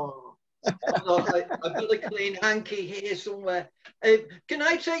 Oh, I've got a clean hanky here somewhere. Can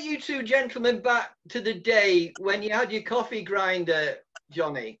I take you two gentlemen back to the day when you had your coffee grinder,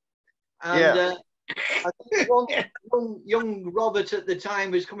 Johnny? And I think young Robert at the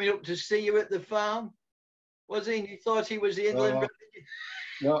time was coming up to see you at the farm. Was he? You thought he was the England?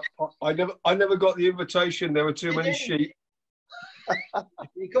 No, I never got the invitation. There were too many sheep.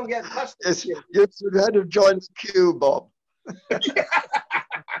 You couldn't get past it. You had to join the queue, Bob.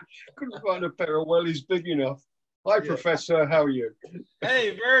 Couldn't find a pair of wellies big enough. Hi, Professor. How are you?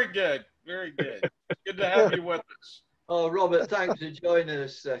 Hey, very good. Very good. Good to have you with us. Oh, Robert, thanks for joining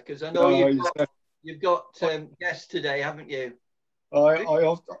us, because I know you've got guests today, haven't you? I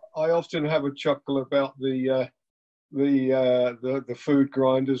often have a chuckle about the food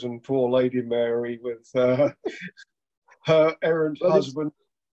grinders and poor Lady Mary with her errant husband.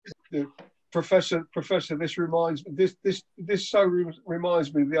 Professor, this reminds me. This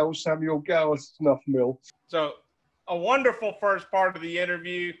reminds me of the old Samuel Gower snuff mill. So, a wonderful first part of the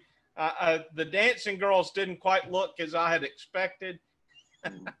interview. The dancing girls didn't quite look as I had expected.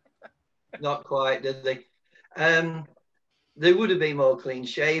 Not quite, did they? They would have been more clean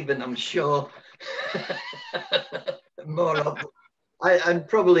shaven, I'm sure. More of, I'm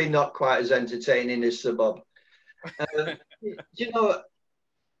probably not quite as entertaining as Sir Bob. You know,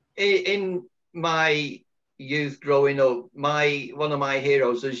 in my youth growing up, one of my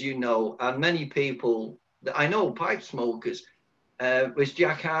heroes, as you know, and many people that I know, pipe smokers, was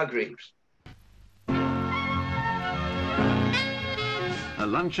Jack Hargreaves. A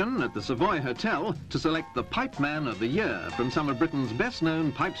luncheon at the Savoy Hotel to select the Pipe Man of the Year from some of Britain's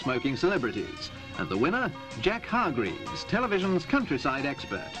best-known pipe-smoking celebrities. And the winner, Jack Hargreaves, television's countryside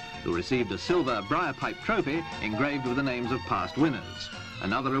expert, who received a silver briar pipe trophy engraved with the names of past winners.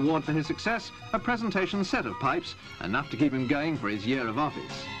 Another reward for his success, a presentation set of pipes, enough to keep him going for his year of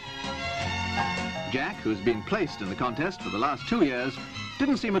office. Jack, who's been placed in the contest for the last 2 years,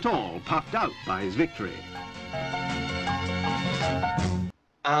 didn't seem at all puffed out by his victory.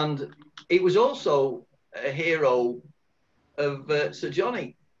 And it was also a hero of Sir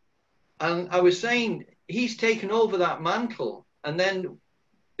Johnny. And I was saying, he's taken over that mantle. And then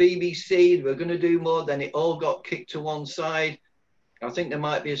BBC, we're going to do more, then it all got kicked to one side. I think there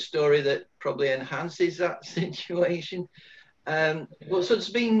might be a story that probably enhances that situation. Well, so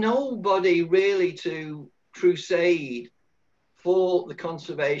there's been nobody really to crusade for the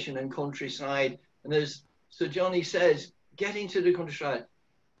conservation and countryside. And as Sir Johnny says, get into the countryside,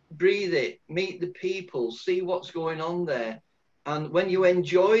 breathe it, meet the people, see what's going on there. And when you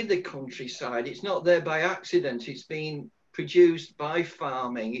enjoy the countryside, it's not there by accident. It's been produced by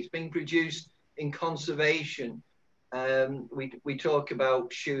farming. It's been produced in conservation. We talk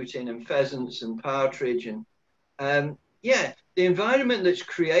about shooting and pheasants and partridge. And yeah, the environment that's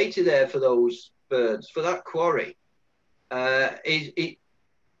created there for those birds, for that quarry,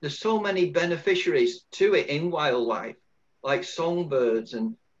 there's so many beneficiaries to it in wildlife, like songbirds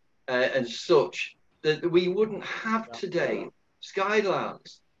and such, that we wouldn't have today.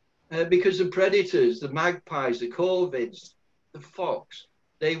 Skylarks, because the predators, the magpies, the corvids, the fox,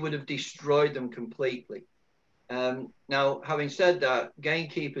 they would have destroyed them completely. Now, having said that,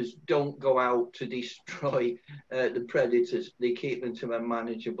 gamekeepers don't go out to destroy the predators. They keep them to a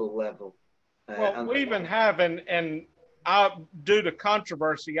manageable level. Well, we even have, and due to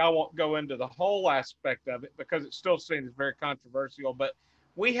controversy, I won't go into the whole aspect of it because it still seems very controversial, but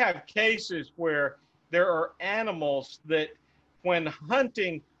we have cases where there are animals that when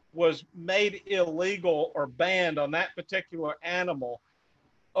hunting was made illegal or banned on that particular animal,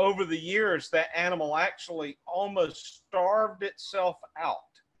 over the years, that animal actually almost starved itself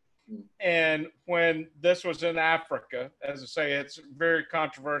out. And when this was in Africa, as I say, it's very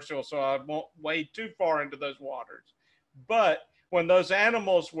controversial, so I won't wade too far into those waters. But when those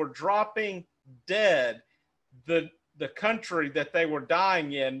animals were dropping dead, the country that they were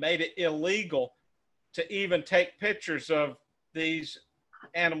dying in made it illegal to even take pictures of these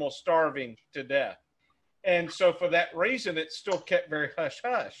animals starving to death. And so for that reason, it's still kept very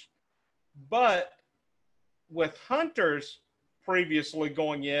hush-hush. But with hunters previously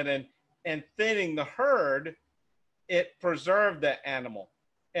going in and thinning the herd, it preserved that animal.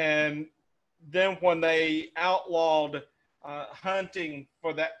 And then when they outlawed hunting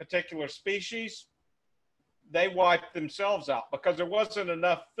for that particular species, they wiped themselves out because there wasn't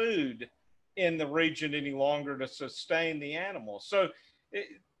enough food in the region any longer to sustain the animals. So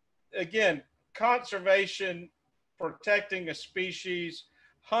again, conservation, protecting a species,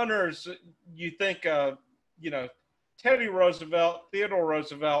 hunters, you think, Teddy Roosevelt, Theodore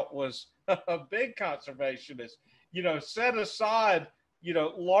Roosevelt was a big conservationist, set aside,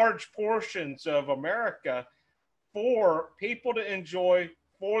 large portions of America for people to enjoy,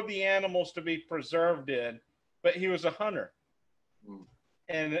 for the animals to be preserved in, but he was a hunter.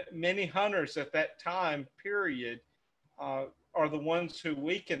 And many hunters at that time period are the ones who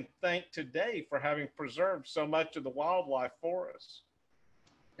we can thank today for having preserved so much of the wildlife for us.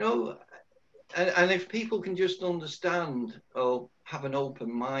 And if people can just understand or have an open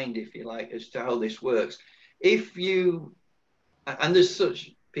mind, if you like, as to how this works, and there's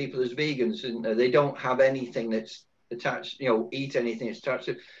such people as vegans, isn't there? They don't have anything that's attached, eat anything that's attached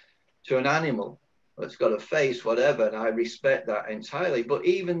to an animal. It's got a face, whatever, and I respect that entirely. But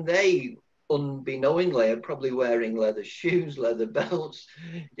even they, unbeknowingly, are probably wearing leather shoes, leather belts.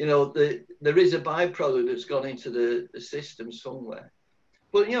 There is a byproduct that's gone into the system somewhere.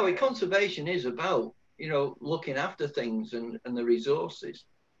 But, conservation is about, looking after things and the resources.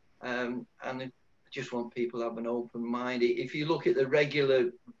 And I just want people to have an open mind. If you look at the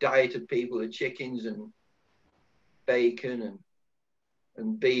regular diet of people, the chickens and bacon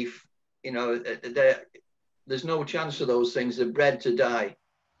and beef, there's no chance of those things. They're bred to die.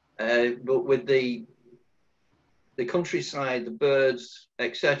 But with the countryside, the birds,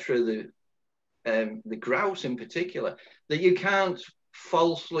 etc., the grouse in particular, that you can't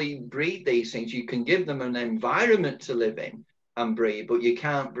falsely breed these things. You can give them an environment to live in and breed, but you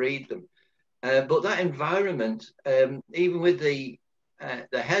can't breed them. But that environment, even with the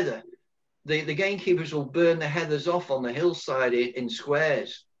heather, the gamekeepers will burn the heathers off on the hillside in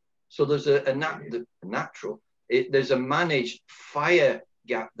squares. So there's there's a managed fire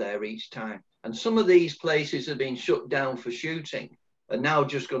gap there each time. And some of these places have been shut down for shooting and now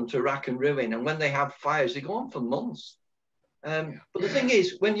just gone to rack and ruin. And when they have fires, they go on for months. But the thing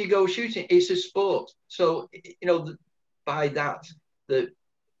is, when you go shooting, it's a sport. So, by that, the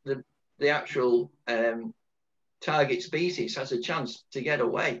actual target species has a chance to get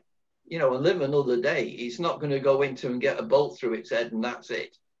away, you know, and live another day. It's not going to go into and get a bolt through its head and that's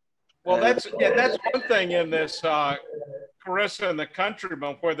it. Well, that's one thing in this Clarissa and the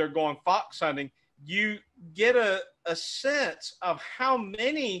Countryman, where they're going fox hunting. You get a sense of how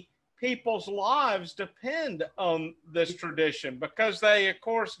many people's lives depend on this tradition, because they, of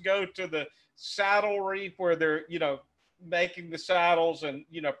course, go to the saddlery where they're, you know, making the saddles and,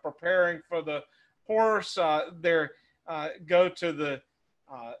 you know, preparing for the horse. They're go to the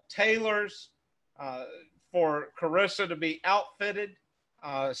tailors for Clarissa to be outfitted.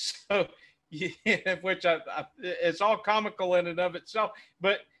 So, yeah, which it's all comical in and of itself.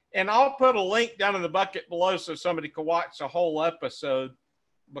 And I'll put a link down in the bucket below so somebody can watch the whole episode,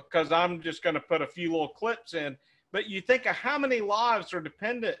 because I'm just going to put a few little clips in. But you think of how many lives are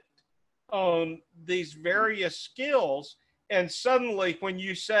dependent on these various skills, and suddenly when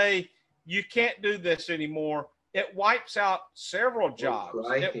you say you can't do this anymore, it wipes out several jobs.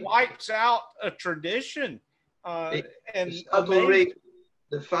 Right. It wipes out a tradition. And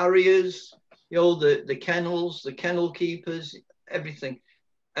the farriers, you know, the kennels, the kennel keepers, everything.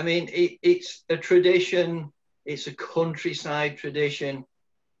 I mean, it's a tradition. It's a countryside tradition,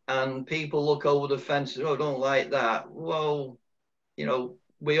 and people look over the fence and, oh, I don't like that. Well, you know,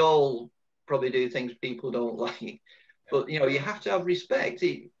 we all probably do things people don't like, but, you know, you have to have respect.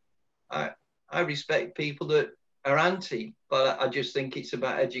 I respect people that are anti, but I just think it's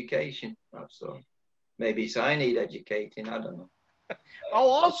about education. That's all. Maybe it's I need educating. I don't know. I'll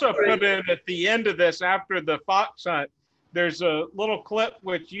also put in at the end of this, after the fox hunt, there's a little clip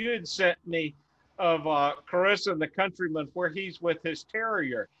which you had sent me of Clarissa and the Countryman, where he's with his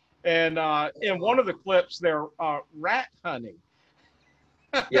terrier. And in one of the clips, they're rat hunting.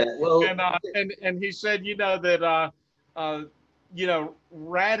 Yeah, well, and he said, you know, that you know,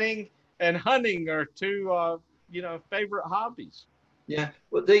 ratting and hunting are two you know, favorite hobbies. Yeah,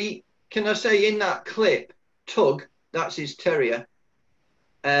 but can I say, in that clip, Tug, that's his terrier.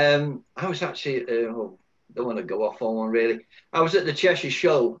 I was actually, don't want to go off on one really. I was at the Cheshire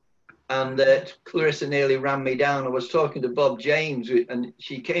Show, and Clarissa nearly ran me down. I was talking to Bob James, and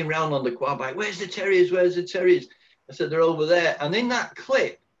she came round on the quad bike. Where's the terriers? Where's the terriers? I said, they're over there. And in that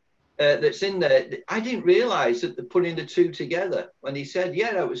clip that's in there, I didn't realise that they're putting the two together. When he said,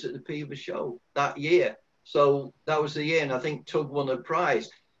 yeah, I was at the Peever Show that year. So that was the year, and I think Tug won a prize.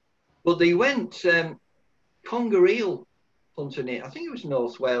 But they went conger eel hunting it. I think it was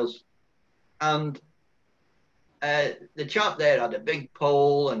North Wales. And the chap there had a big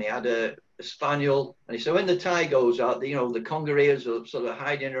pole, and he had a spaniel. And he said, when the tide goes out, you know, the conger eels are sort of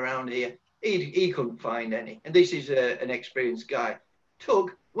hiding around here. He couldn't find any. And this is an experienced guy.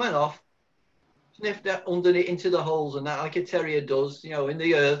 Tug went off, sniffed underneath into the holes and that, like a terrier does, you know, in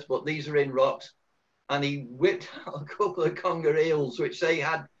the earth, but these are in rocks. And he whipped out a couple of conger eels, which they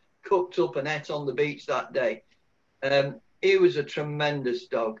had cooked up and ate on the beach that day. He was a tremendous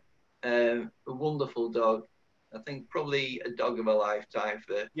dog, a wonderful dog. I think probably a dog of a lifetime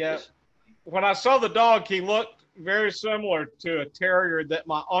for this. When I saw the dog, he looked very similar to a terrier that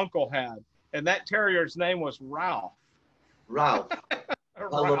my uncle had, and that terrier's name was Ralph. Ralph.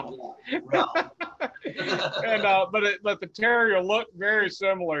 Ralph. And but the terrier looked very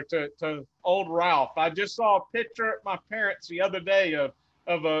similar to old Ralph. I just saw a picture at my parents the other day of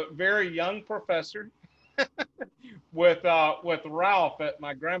a very young professor with Ralph at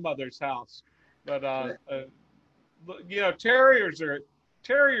my grandmother's house. But you know, terriers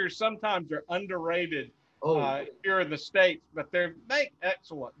sometimes are underrated here in the States, but they make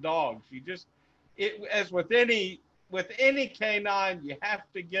excellent dogs. You just, as with any canine, you have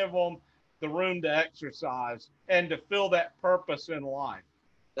to give them the room to exercise and to fill that purpose in life.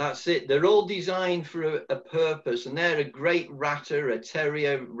 That's it. They're all designed for a purpose, and they're a great ratter, a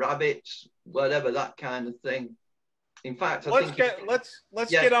terrier, rabbits, whatever, that kind of thing. In fact, let's get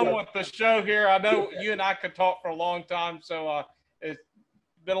on with the show here. I know you and I could talk for a long time, so it's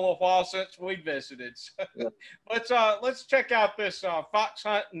been a little while since we visited. So let's check out this fox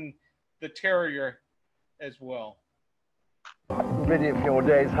hunt and the terrier as well. Ready for your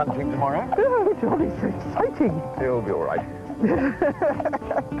day's hunting tomorrow? Oh, Johnny, so exciting. He'll be all right.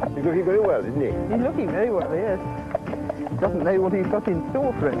 He's looking very well, isn't he? He's looking very well, yes. Doesn't know what he's got in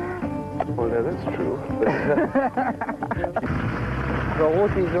store for him. Well, no, that's true. The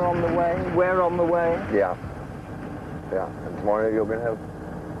horses are on the way. We're on the way. Yeah. Yeah. And tomorrow you're going to have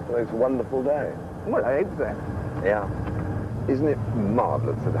the most wonderful day. Well, I hope so. Yeah. Isn't it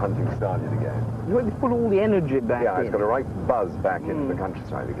marvellous that hunting started again? You want to put all the energy back in. Yeah, it's got a right buzz back into the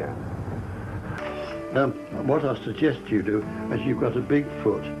countryside again. What I suggest you do, as you've got a big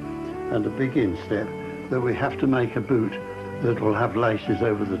foot and a big instep, that we have to make a boot that will have laces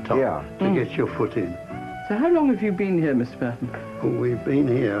over the top to get your foot in. So how long have you been here, Mr. Burton? We've been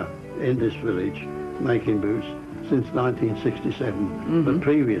here in this village making boots since 1967, but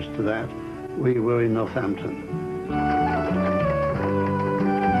previous to that we were in Northampton.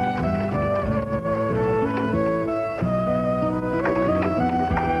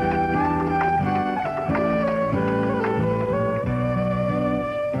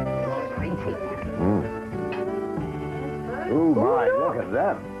 Oh my, look at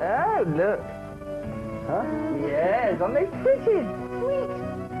that. Oh, look. Huh? Yes, aren't they pretty? Sweet.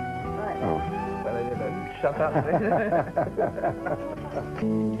 Right. Oh. Well, I didn't shut up.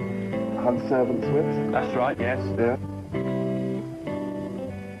 Hunt servants whips? That's right, yes. Yeah.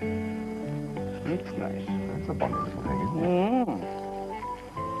 It's nice. That's a wonderful thing, isn't it?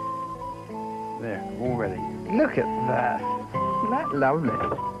 There, all ready. Look at that. Isn't that lovely?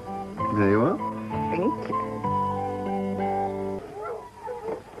 There you are. Thank you.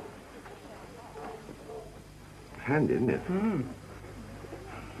 Handy, isn't it?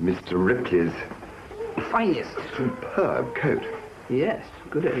 Mr. Ripley's Finest. superb coat. Yes,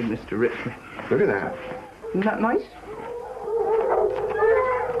 good aim, Mr. Ripley. Look at that. Isn't that nice?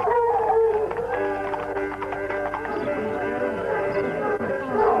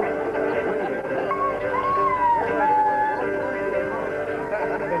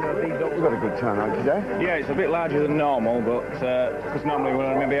 We've got a good turnout today. Yeah, it's a bit larger than normal, but because normally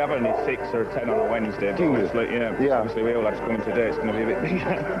we'll maybe have only 6 or 10 on a Wednesday. Do you? Obviously, yeah. Obviously, we all had to come in today. It's going to be a bit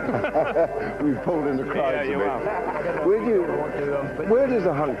bigger. We've pulled in the crowds Yeah, a you bit. have. Where does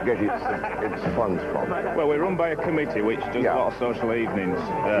the hunt get its funds from? Well, we're run by a committee which does a lot of social evenings,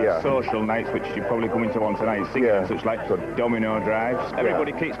 social nights, which you're probably coming to on tonight, singing and such like domino drives.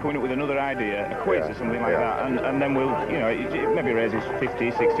 Everybody keeps coming up with another idea, a quiz or something like that, and then we'll, you know, it maybe raises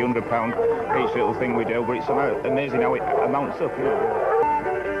 50, 60, £100 each little thing we do, but it's amazing how it amounts up, you know.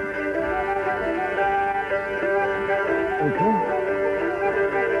 Okay.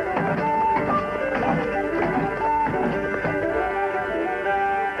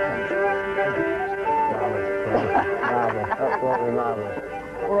 Absolutely marvellous.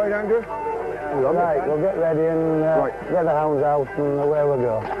 All right, Andrew? Right, we'll get ready and get the hounds out and away we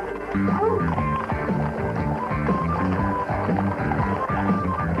go.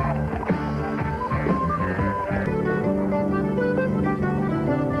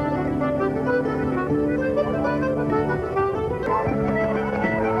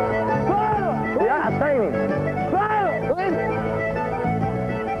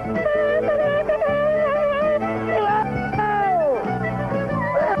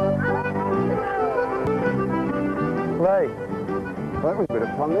 That was a bit of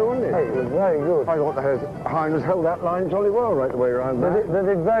fun though, wasn't it? Hey, it was very good. I thought the hounds held that line jolly well right the way around there. They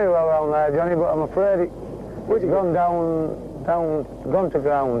did very well around there, Johnny, but I'm afraid it's gone gone to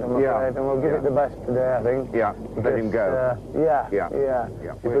ground, I'm afraid, and we'll give it the best today, I think. Yeah, let him go.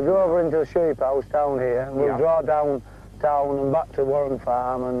 If we go over into the sheep house down here, we'll draw down town and back to Warren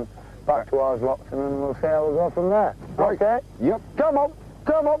Farm and back towards Lockton, and we'll see how we go from there. Right. Okay? Yep. Come up,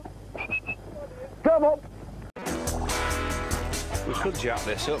 come up, come up. We could jack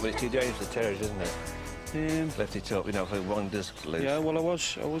this up, but it's too dangerous for terriers, isn't it? Lift it up, you know, if one does loose. Yeah, well, I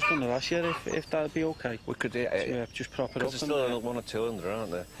was going to ask you if that'd be okay. We could, just prop it up. There's still 1 or 2 under,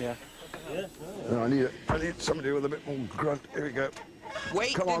 aren't there? Yeah. No, I need somebody with a bit more grunt. Here we go.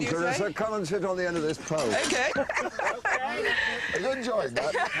 Wait, come on, Clarissa, come and sit on the end of this pole. Okay. Are you enjoying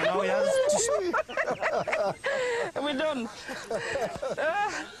that? Oh, yeah. And we're done.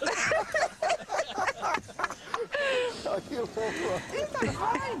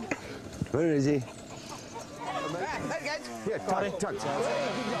 Where is he?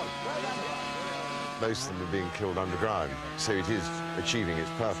 Most of them are being killed underground, so it is achieving its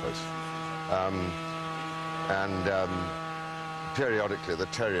purpose. Periodically, the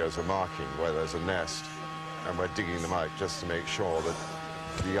terriers are marking where there's a nest, and we're digging them out just to make sure that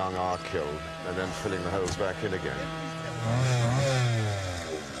the young are killed, and then filling the holes back in again.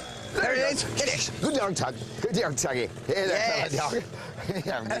 There it is. Get it. Good dog, Tug. Good dog, Tuggy. Here, Yes. dog.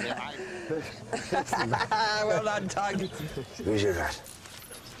 Well done, Tug. Who's your rat?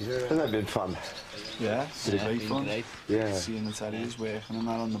 Hasn't that been fun? Yeah, it's great fun. Yeah. Seeing the terriers working and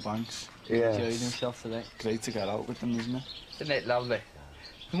that on the banks. Yeah. Enjoying himself today. Great to get out with them, isn't it? Isn't it lovely?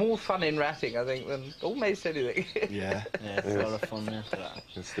 More fun in ratting, I think, than almost anything. Yeah. Yeah, it's a lot of fun after that.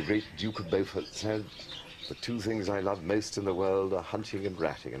 That's the great Duke of Beaufort's head. The two things I love most in the world are hunting and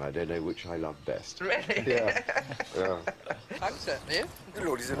ratting, and I don't know which I love best. Really? Yeah. Yeah. I'm certainly is. Good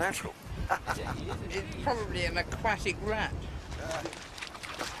Lord, he's a natural. It's probably an aquatic rat.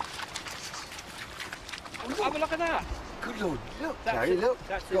 Have a look at that. Good Lord, look, That's Gary, look.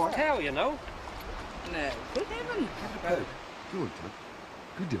 That's Go his on. tail, you know. No, good heavens. Go on, Tug.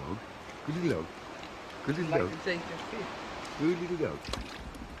 Good dog. Good little dog. Good little Like dog. to take a fish. Good little dog.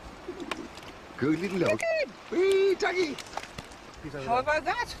 Good little dog. Wee, Tuggy. How about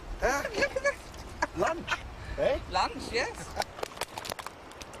that? Look at that. Lunch. Eh? Lunch, yes.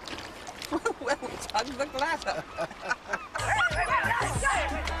 Well, Tug the Glatter.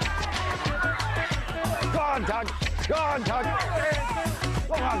 Go on, Tug. Go on, Tug.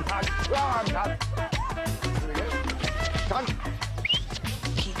 Go on, Tug. Go on, Tug. Here we go. Tug.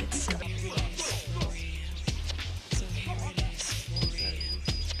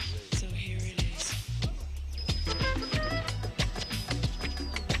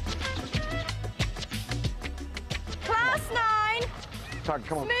 Class 9, Tug,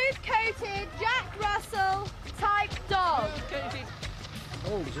 come on. smooth-coated Jack Russell type dog.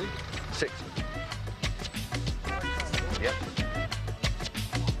 How old is he? 6. Yep.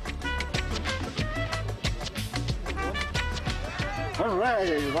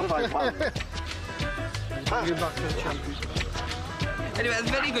 Hooray! What have I won? Anyway, that's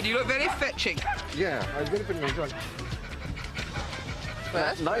very good. You look very fetching. Yeah, I was going to put him in front.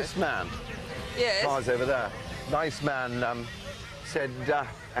 First, Nice man. Yes. Cars over there. Nice man said,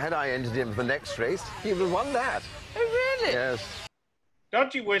 had I entered him for the next race, he would have won that. Oh, really? Yes.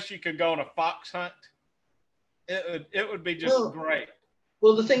 Don't you wish you could go on a fox hunt? It would be just great.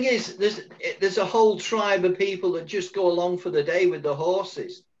 Well, the thing is, there's a whole tribe of people that just go along for the day with the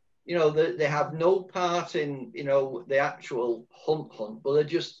horses. You know, they have no part in, you know, the actual hunt, but they're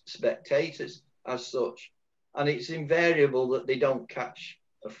just spectators as such. And it's invariable that they don't catch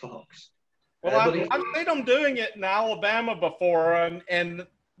a fox. Well, I've seen them doing it in Alabama before, and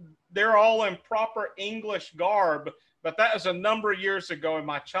they're all in proper English garb. But that was a number of years ago in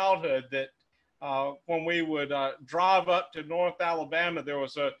my childhood that when we would drive up to North Alabama, there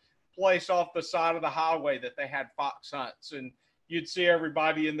was a place off the side of the highway that they had fox hunts, and you'd see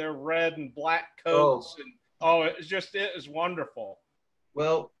everybody in their red and black coats. It was wonderful.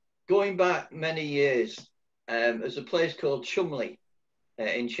 Well, going back many years, there's a place called Chumley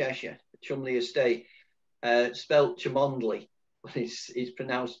in Cheshire, Chumley Estate, spelt Cholmondeley, but it's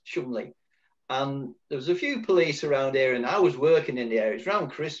pronounced Chumley. And there was a few police around here, and I was working in the area. It's around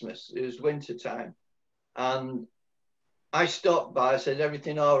Christmas. It was winter time. And I stopped by, I said,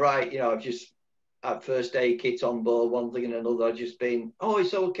 everything all right? You know, I've just had first aid kit on board, one thing and another. I've just been, oh,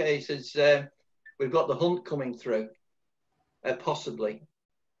 it's okay. He says, we've got the hunt coming through, possibly.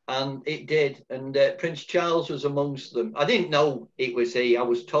 And it did. And Prince Charles was amongst them. I didn't know it was he, I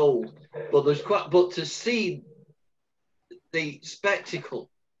was told. But but to see the spectacle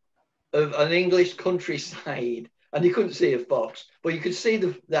of an English countryside, and you couldn't see a fox, but you could see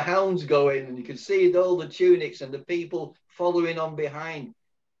the hounds going, and you could see all the tunics and the people following on behind.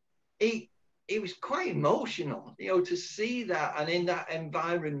 It was quite emotional, you know, to see that, and in that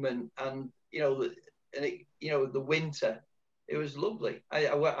environment, and you know, the winter, it was lovely.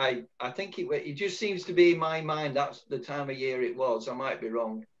 I think it just seems to be in my mind that's the time of year it was. I might be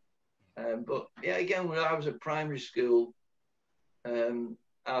wrong, but yeah, again, when I was at primary school,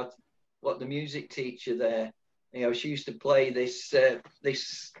 the music teacher there, you know, she used to play this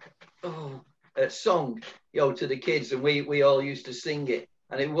song, you know, to the kids, and we all used to sing it,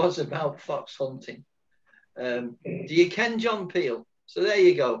 and it was about fox hunting. Do you ken John Peel? So there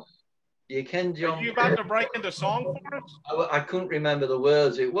you go. Do you ken John? Are you about to break into song for us? I couldn't remember the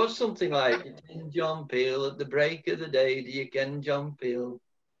words. It was something like, "Do you ken John Peel at the break of the day? Do you ken John Peel?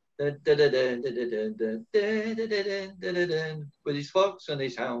 With his fox and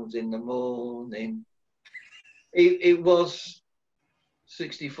his hounds in the morning." It was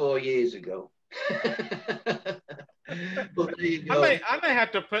 64 years ago. But there you go. I may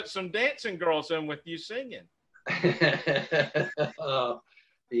have to put some dancing girls in with you singing. Oh,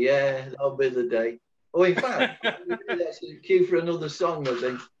 yeah, that'll be the day. Oh, in fact, that's a cue for another song, I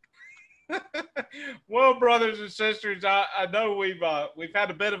think. Well, brothers and sisters, I know we've had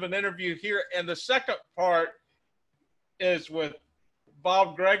a bit of an interview here, and the second part is with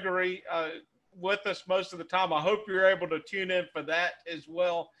Bob Gregory with us most of the time. I hope you're able to tune in for that as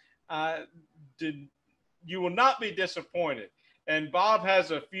well. You will not be disappointed. And Bob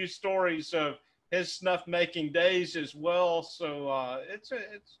has a few stories of his snuff making days as well. So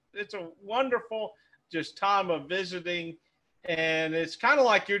it's a wonderful time of visiting. And it's kind of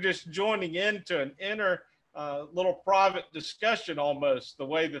like you're just joining into an inner little private discussion almost, the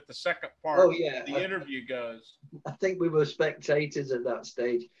way that the second part Oh, of yeah. the interview goes. I think we were spectators at that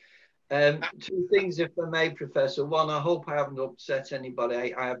stage. Two things, if I may, Professor. One, I hope I haven't upset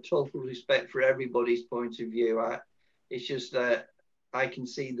anybody. I have total respect for everybody's point of view. It's just that I can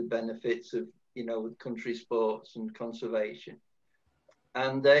see the benefits of, you know, country sports and conservation.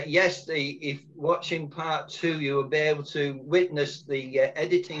 And yes, if watching part 2, you will be able to witness the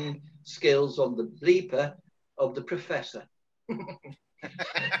editing skills on the bleeper of the professor.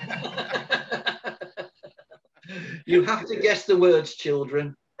 You have to guess the words,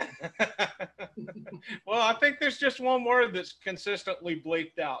 children. Well, I think there's just one word that's consistently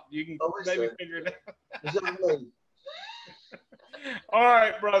bleeped out. You can maybe figure it out. Is that me? All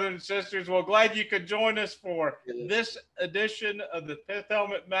right, brothers and sisters. Well, glad you could join us for this edition of the Pith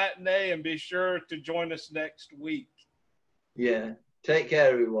Helmet Matinee, and be sure to join us next week. Yeah. Take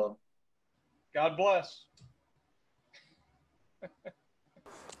care, everyone. God bless.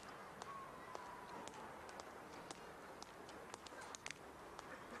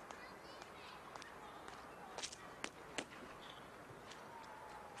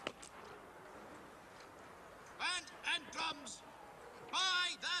 And drums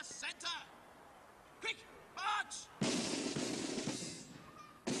by the center. Quick, march!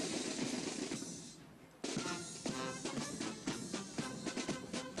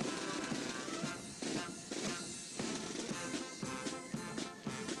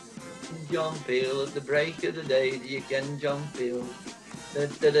 Jump hill at the break of the day, you can jump hill.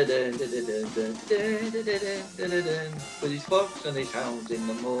 With his fox and his hounds in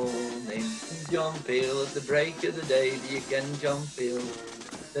the morning. Jump hill at the break of the day, you can jump hill.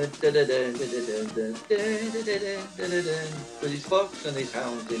 With his fox and his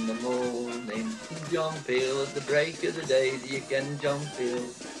hounds in the morning. Jump hill at the break of the day, you can jump hill.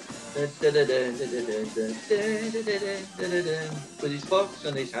 With his fox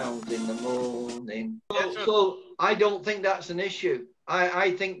and his hounds in the morning. So I don't think that's an issue.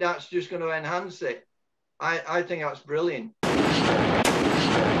 I think that's just going to enhance it. I think that's brilliant.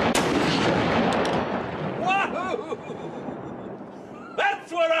 Wahoo!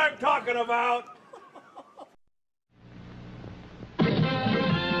 That's what I'm talking about!